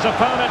 beating his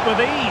opponent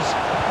with ease.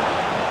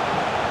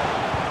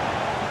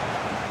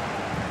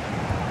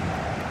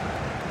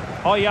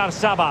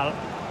 Oyarzabal.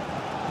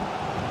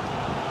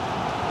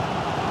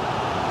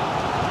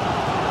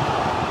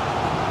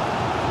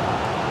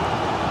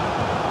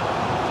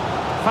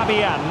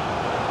 Fabian.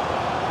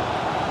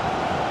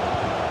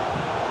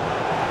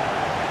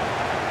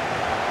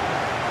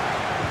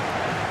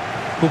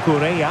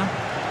 Cucurella.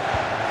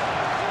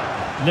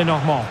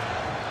 Lenormand.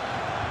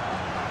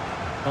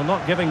 Well,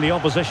 not giving the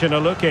opposition a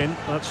look in.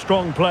 That's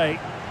strong play.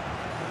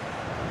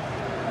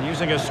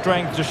 Using his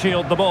strength to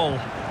shield the ball.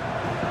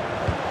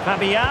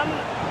 Fabian.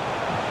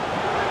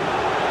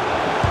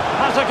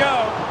 Has a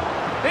go.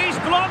 He's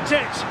blocked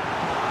it.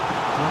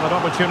 Well, an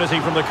opportunity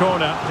from the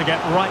corner to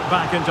get right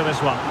back into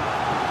this one.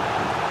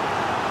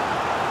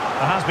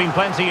 There has been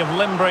plenty of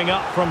limbering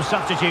up from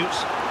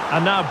substitutes,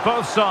 and now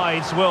both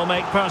sides will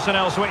make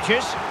personnel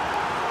switches.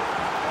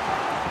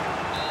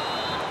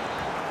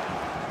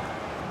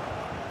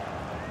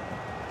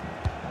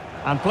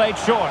 And played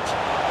short.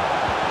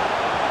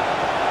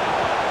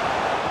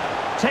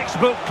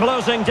 Textbook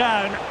closing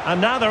down,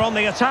 and now they're on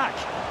the attack.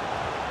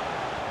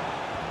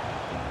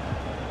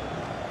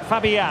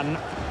 Fabian.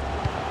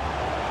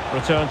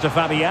 Return to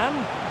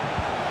Fabian.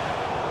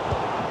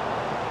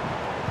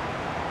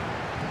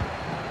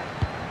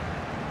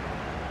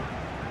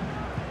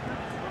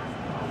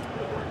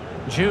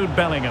 Jude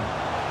Bellingham.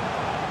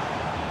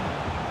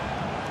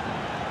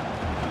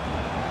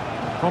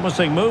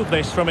 Promising move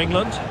this from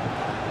England.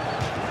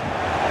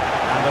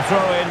 And the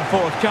throw-in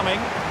forthcoming.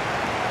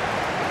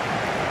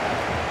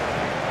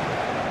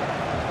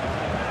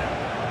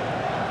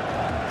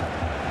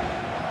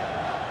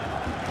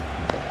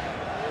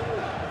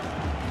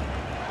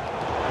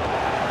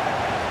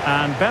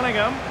 And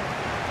Bellingham.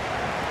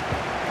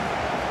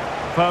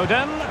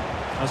 Foden.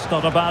 That's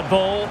not a bad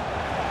ball.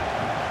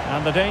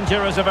 And the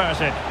danger is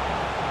averted.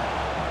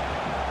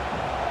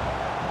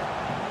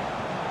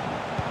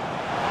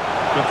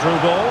 Good through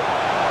ball.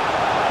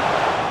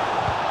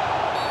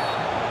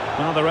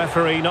 Well, the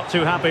referee not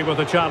too happy with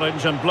the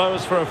challenge and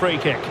blows for a free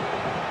kick.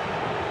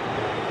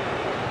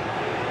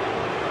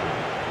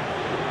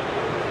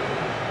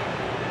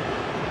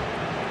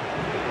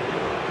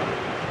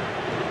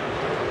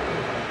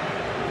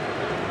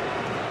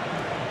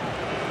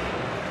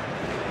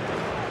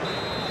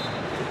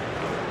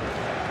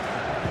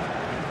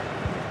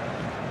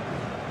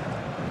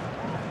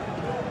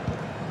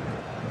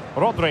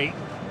 Rodri.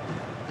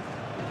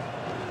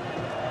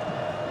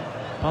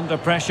 Under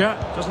pressure,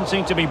 doesn't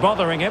seem to be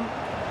bothering him.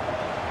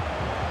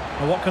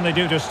 Well, what can they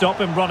do to stop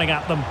him running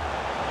at them?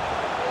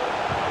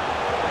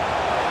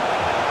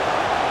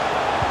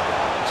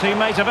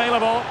 Teammate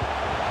available.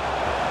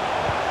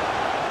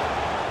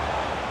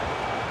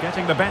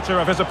 Getting the better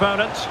of his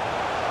opponent.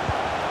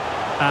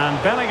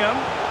 And Bellingham.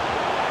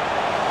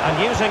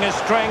 And using his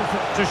strength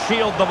to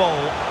shield the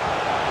ball.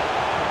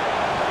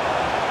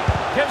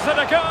 Gives it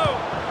a go.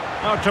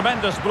 Oh,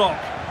 tremendous block.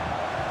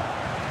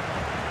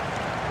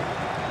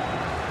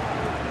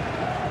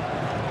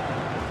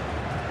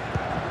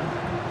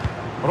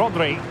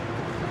 Rodri.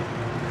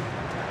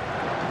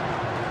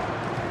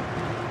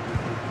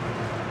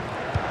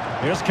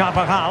 Here's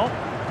Carvajal.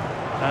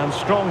 And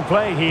strong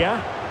play here.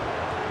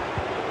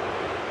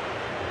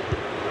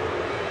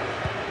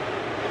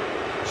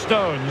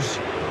 Stones.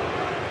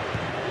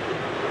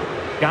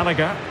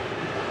 Gallagher.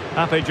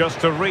 Happy just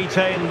to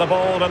retain the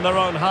ball in their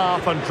own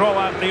half and draw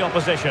out the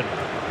opposition.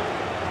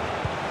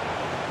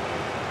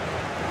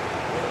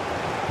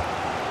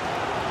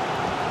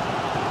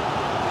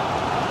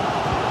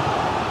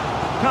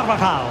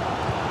 Carvajal.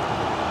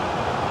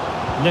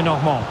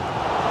 Lenormand.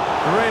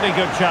 Really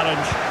good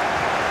challenge.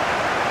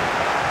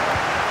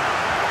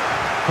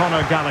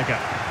 Conor Gallagher.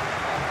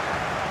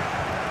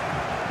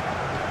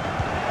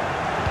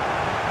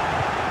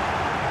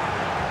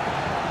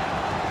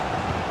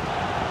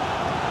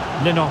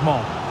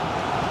 Lenormand.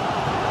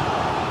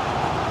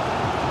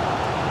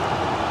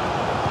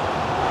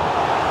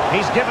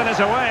 He's given us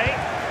away.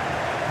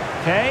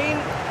 Kane.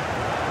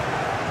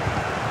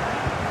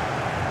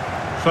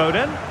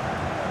 Foden.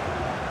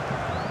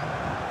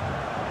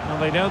 Well,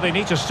 they know they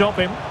need to stop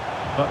him,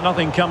 but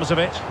nothing comes of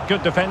it.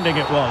 Good defending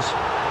it was.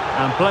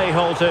 And play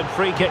halted,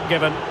 free kick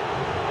given.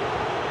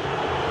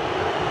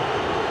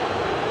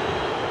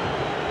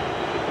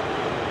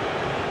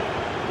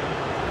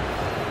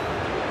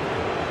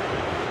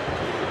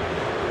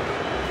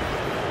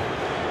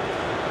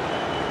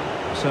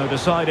 So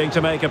deciding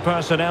to make a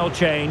personnel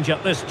change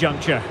at this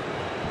juncture.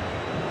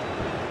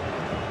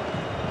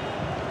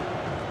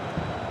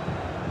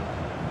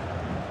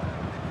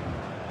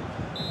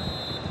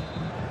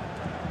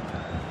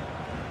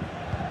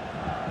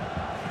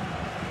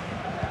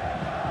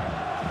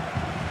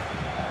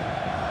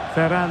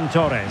 Ferran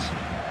Torres.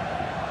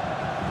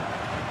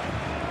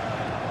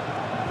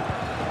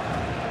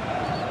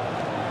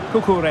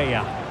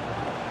 Cucurella.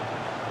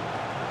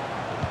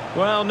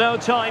 Well, no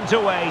time to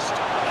waste.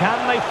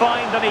 Can they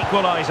find an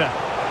equaliser?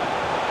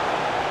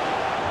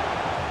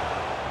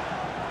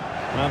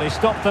 Well, he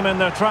stopped them in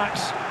their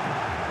tracks.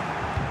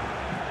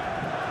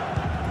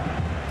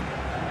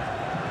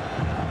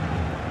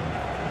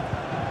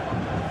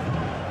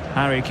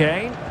 Harry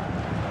Kane.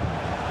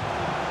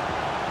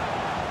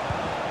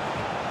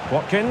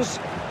 Watkins.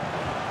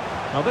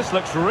 Well, this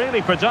looks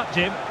really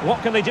productive.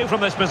 What can they do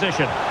from this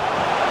position?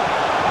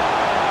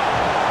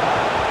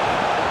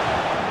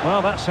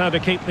 Well, that's how to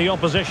keep the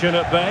opposition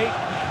at bay.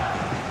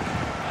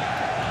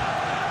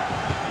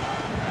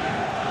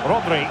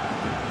 Rodri.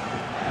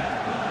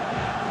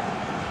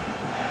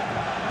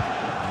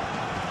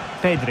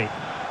 Pedri.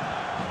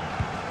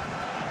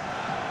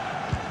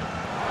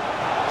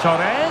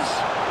 Torres.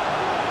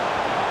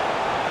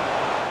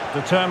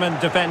 Determined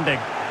defending.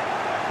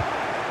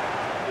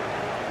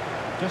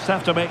 Just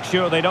have to make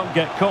sure they don't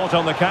get caught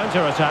on the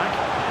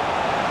counter-attack.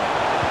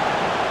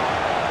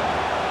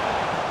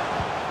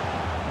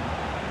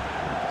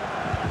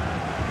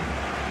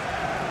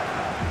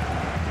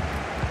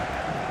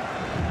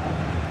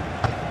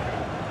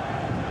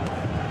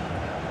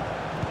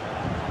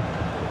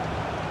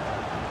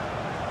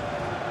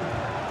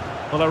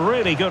 Well, a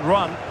really good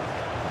run.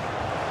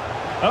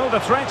 Oh, the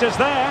threat is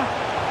there.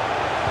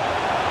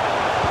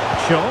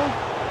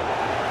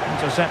 Shaw.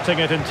 Intercepting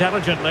it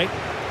intelligently.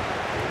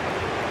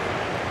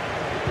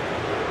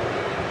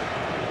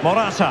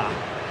 Morata.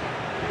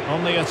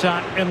 On the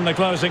attack in the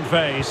closing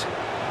phase.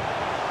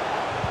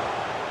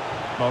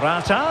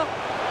 Morata.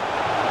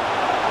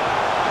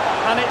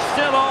 And it's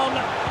still on.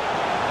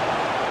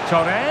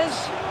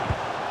 Torres.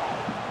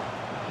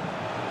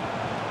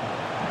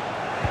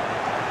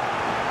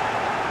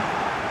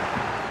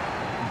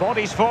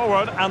 Bodies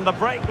forward and the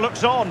break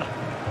looks on.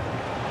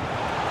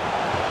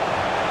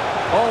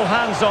 All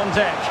hands on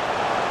deck.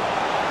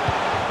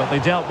 But they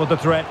dealt with the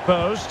threat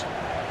posed.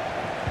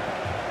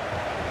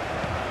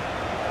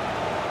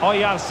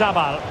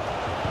 Oyarzabal.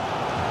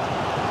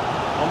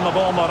 On the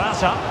ball,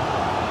 Morata.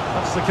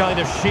 That's the kind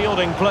of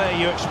shielding play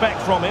you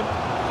expect from him.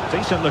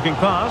 Decent looking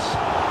pass.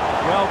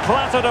 Well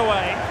clattered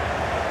away.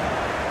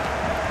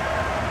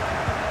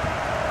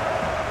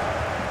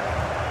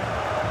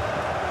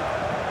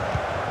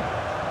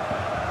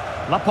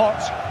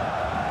 Laporte.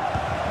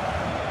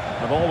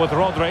 The ball with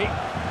Rodri.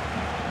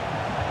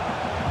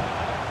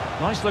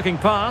 Nice looking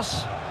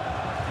pass.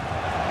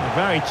 A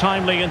very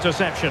timely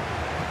interception.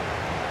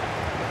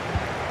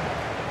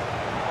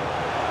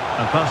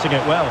 And passing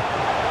it well.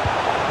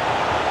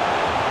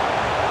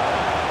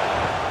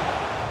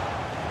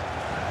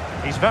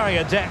 He's very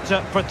adept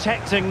at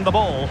protecting the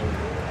ball.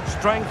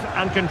 Strength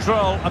and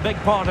control, a big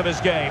part of his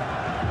game.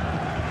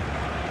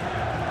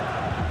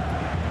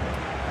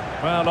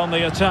 Well, on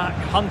the attack,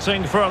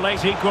 hunting for a late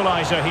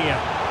equaliser here.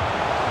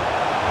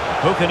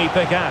 Who can he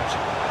pick out?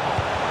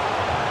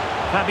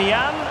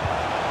 Fabian.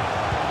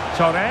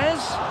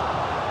 Torres.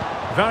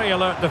 Very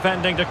alert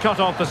defending to cut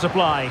off the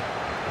supply.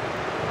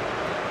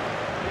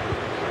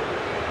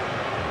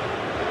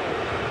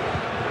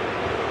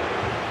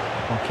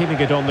 Well, keeping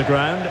it on the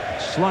ground.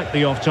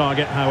 Slightly off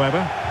target,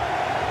 however.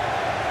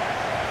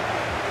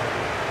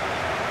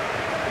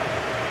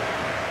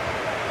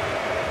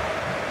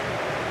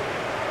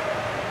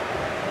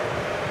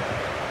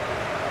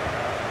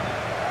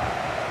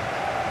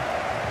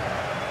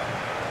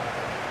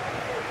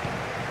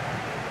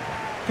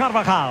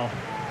 Carvajal.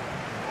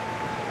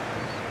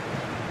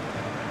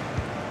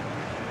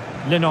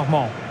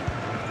 Lenormand.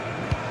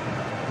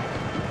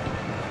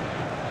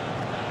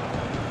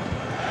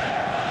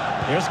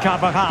 Here's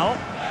Carvajal.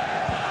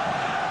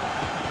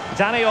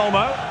 Dani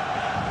Olmo.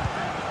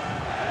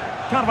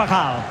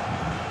 Carvajal.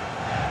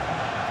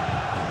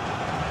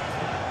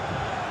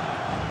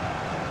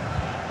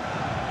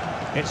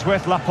 It's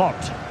with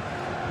Laporte.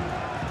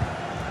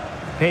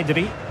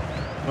 Pedri.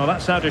 Well,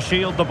 that's how to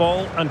shield the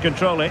ball and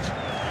control it.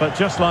 But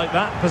just like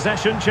that,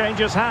 possession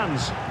changes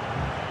hands.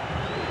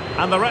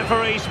 And the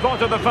referee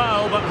spotted the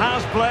foul, but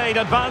has played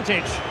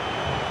advantage.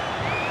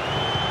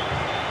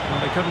 Well,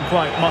 they couldn't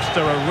quite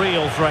muster a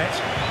real threat.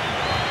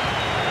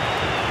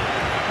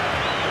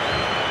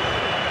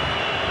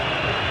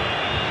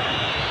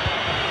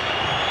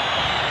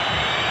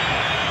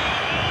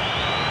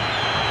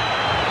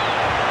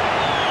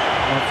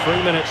 Well,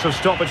 3 minutes of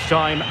stoppage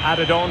time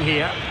added on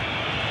here.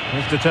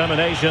 His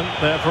determination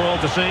there for all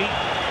to see.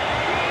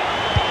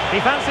 He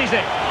fancies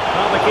it.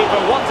 Well, the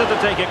keeper wanted to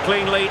take it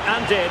cleanly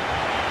and did.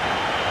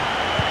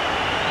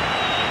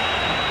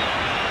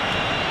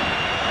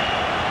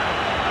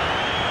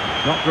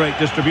 Not great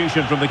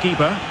distribution from the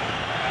keeper.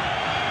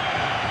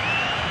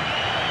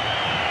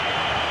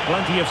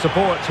 Plenty of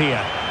support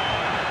here.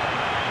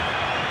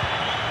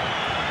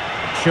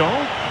 Shaw.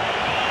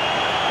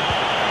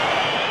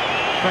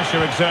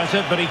 Pressure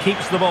exerted, but he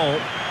keeps the ball.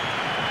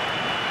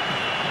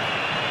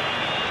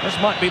 This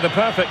might be the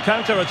perfect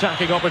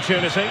counter-attacking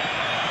opportunity.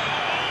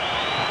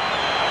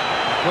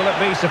 Will it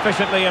be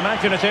sufficiently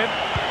imaginative?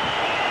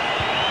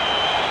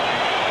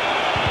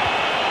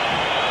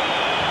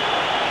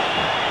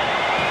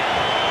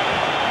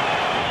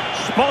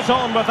 Spot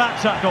on with that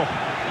tackle.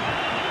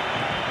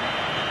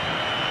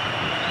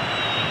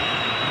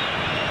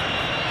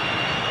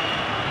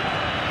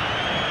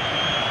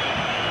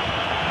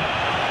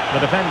 The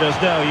defenders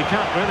know you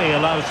can't really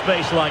allow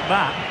space like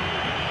that.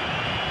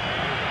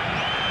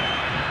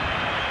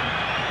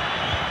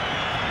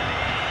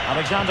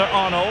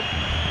 Alexander-Arnold.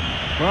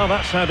 Well,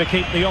 that's how to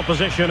keep the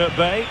opposition at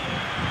bay.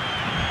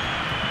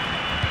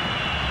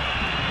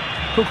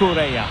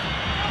 Cucurella.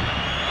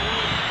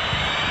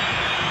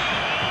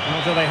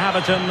 Well, do they have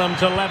it in them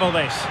to level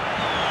this?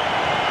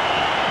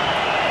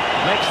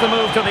 Makes the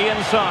move to the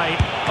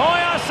inside.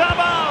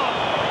 Oyarzabal!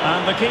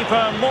 And the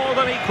keeper more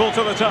than equal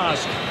to the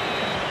task.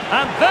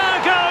 And there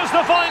goes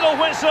the final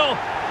whistle.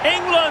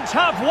 England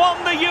have won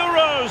the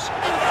Euros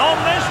on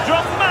this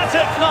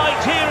dramatic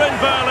night here in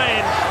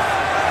Berlin.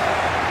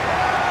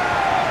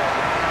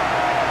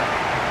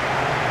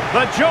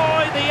 The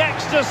joy, the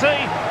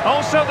ecstasy,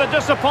 also the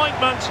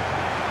disappointment,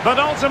 but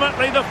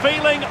ultimately the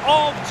feeling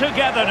of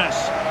togetherness.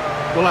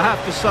 Well, I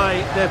have to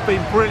say, they've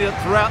been brilliant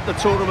throughout the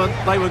tournament.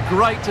 They were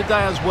great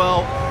today as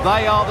well.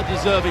 They are the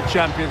deserving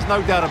champions,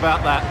 no doubt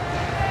about that.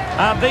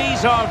 And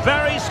these are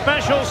very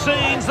special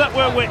scenes that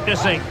we're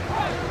witnessing.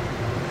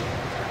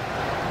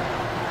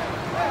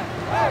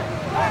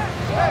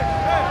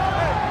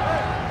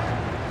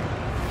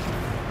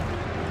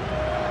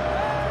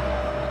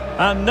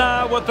 And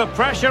now, with the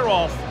pressure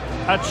off,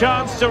 a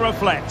chance to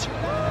reflect,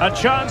 a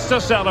chance to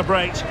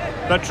celebrate.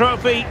 The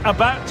trophy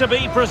about to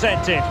be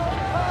presented.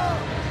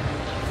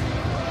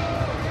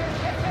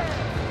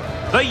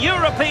 The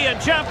European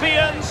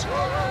champions,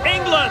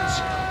 England.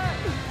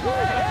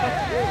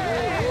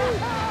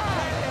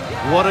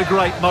 What a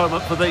great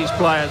moment for these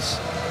players.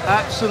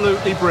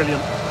 Absolutely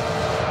brilliant.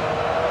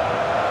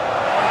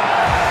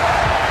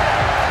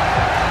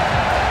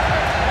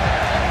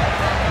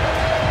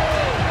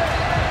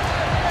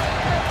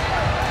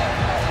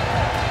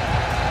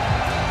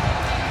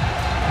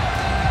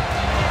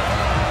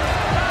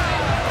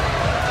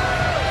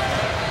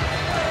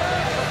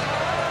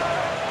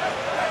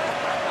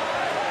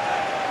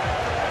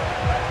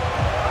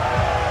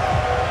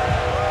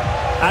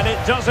 And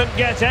it doesn't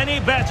get any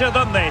better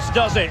than this,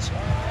 does it?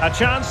 A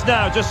chance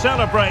now to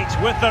celebrate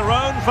with their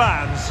own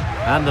fans.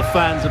 And the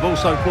fans have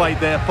also played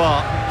their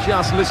part.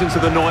 Just listen to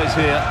the noise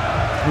here.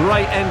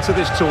 Great end to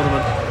this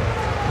tournament.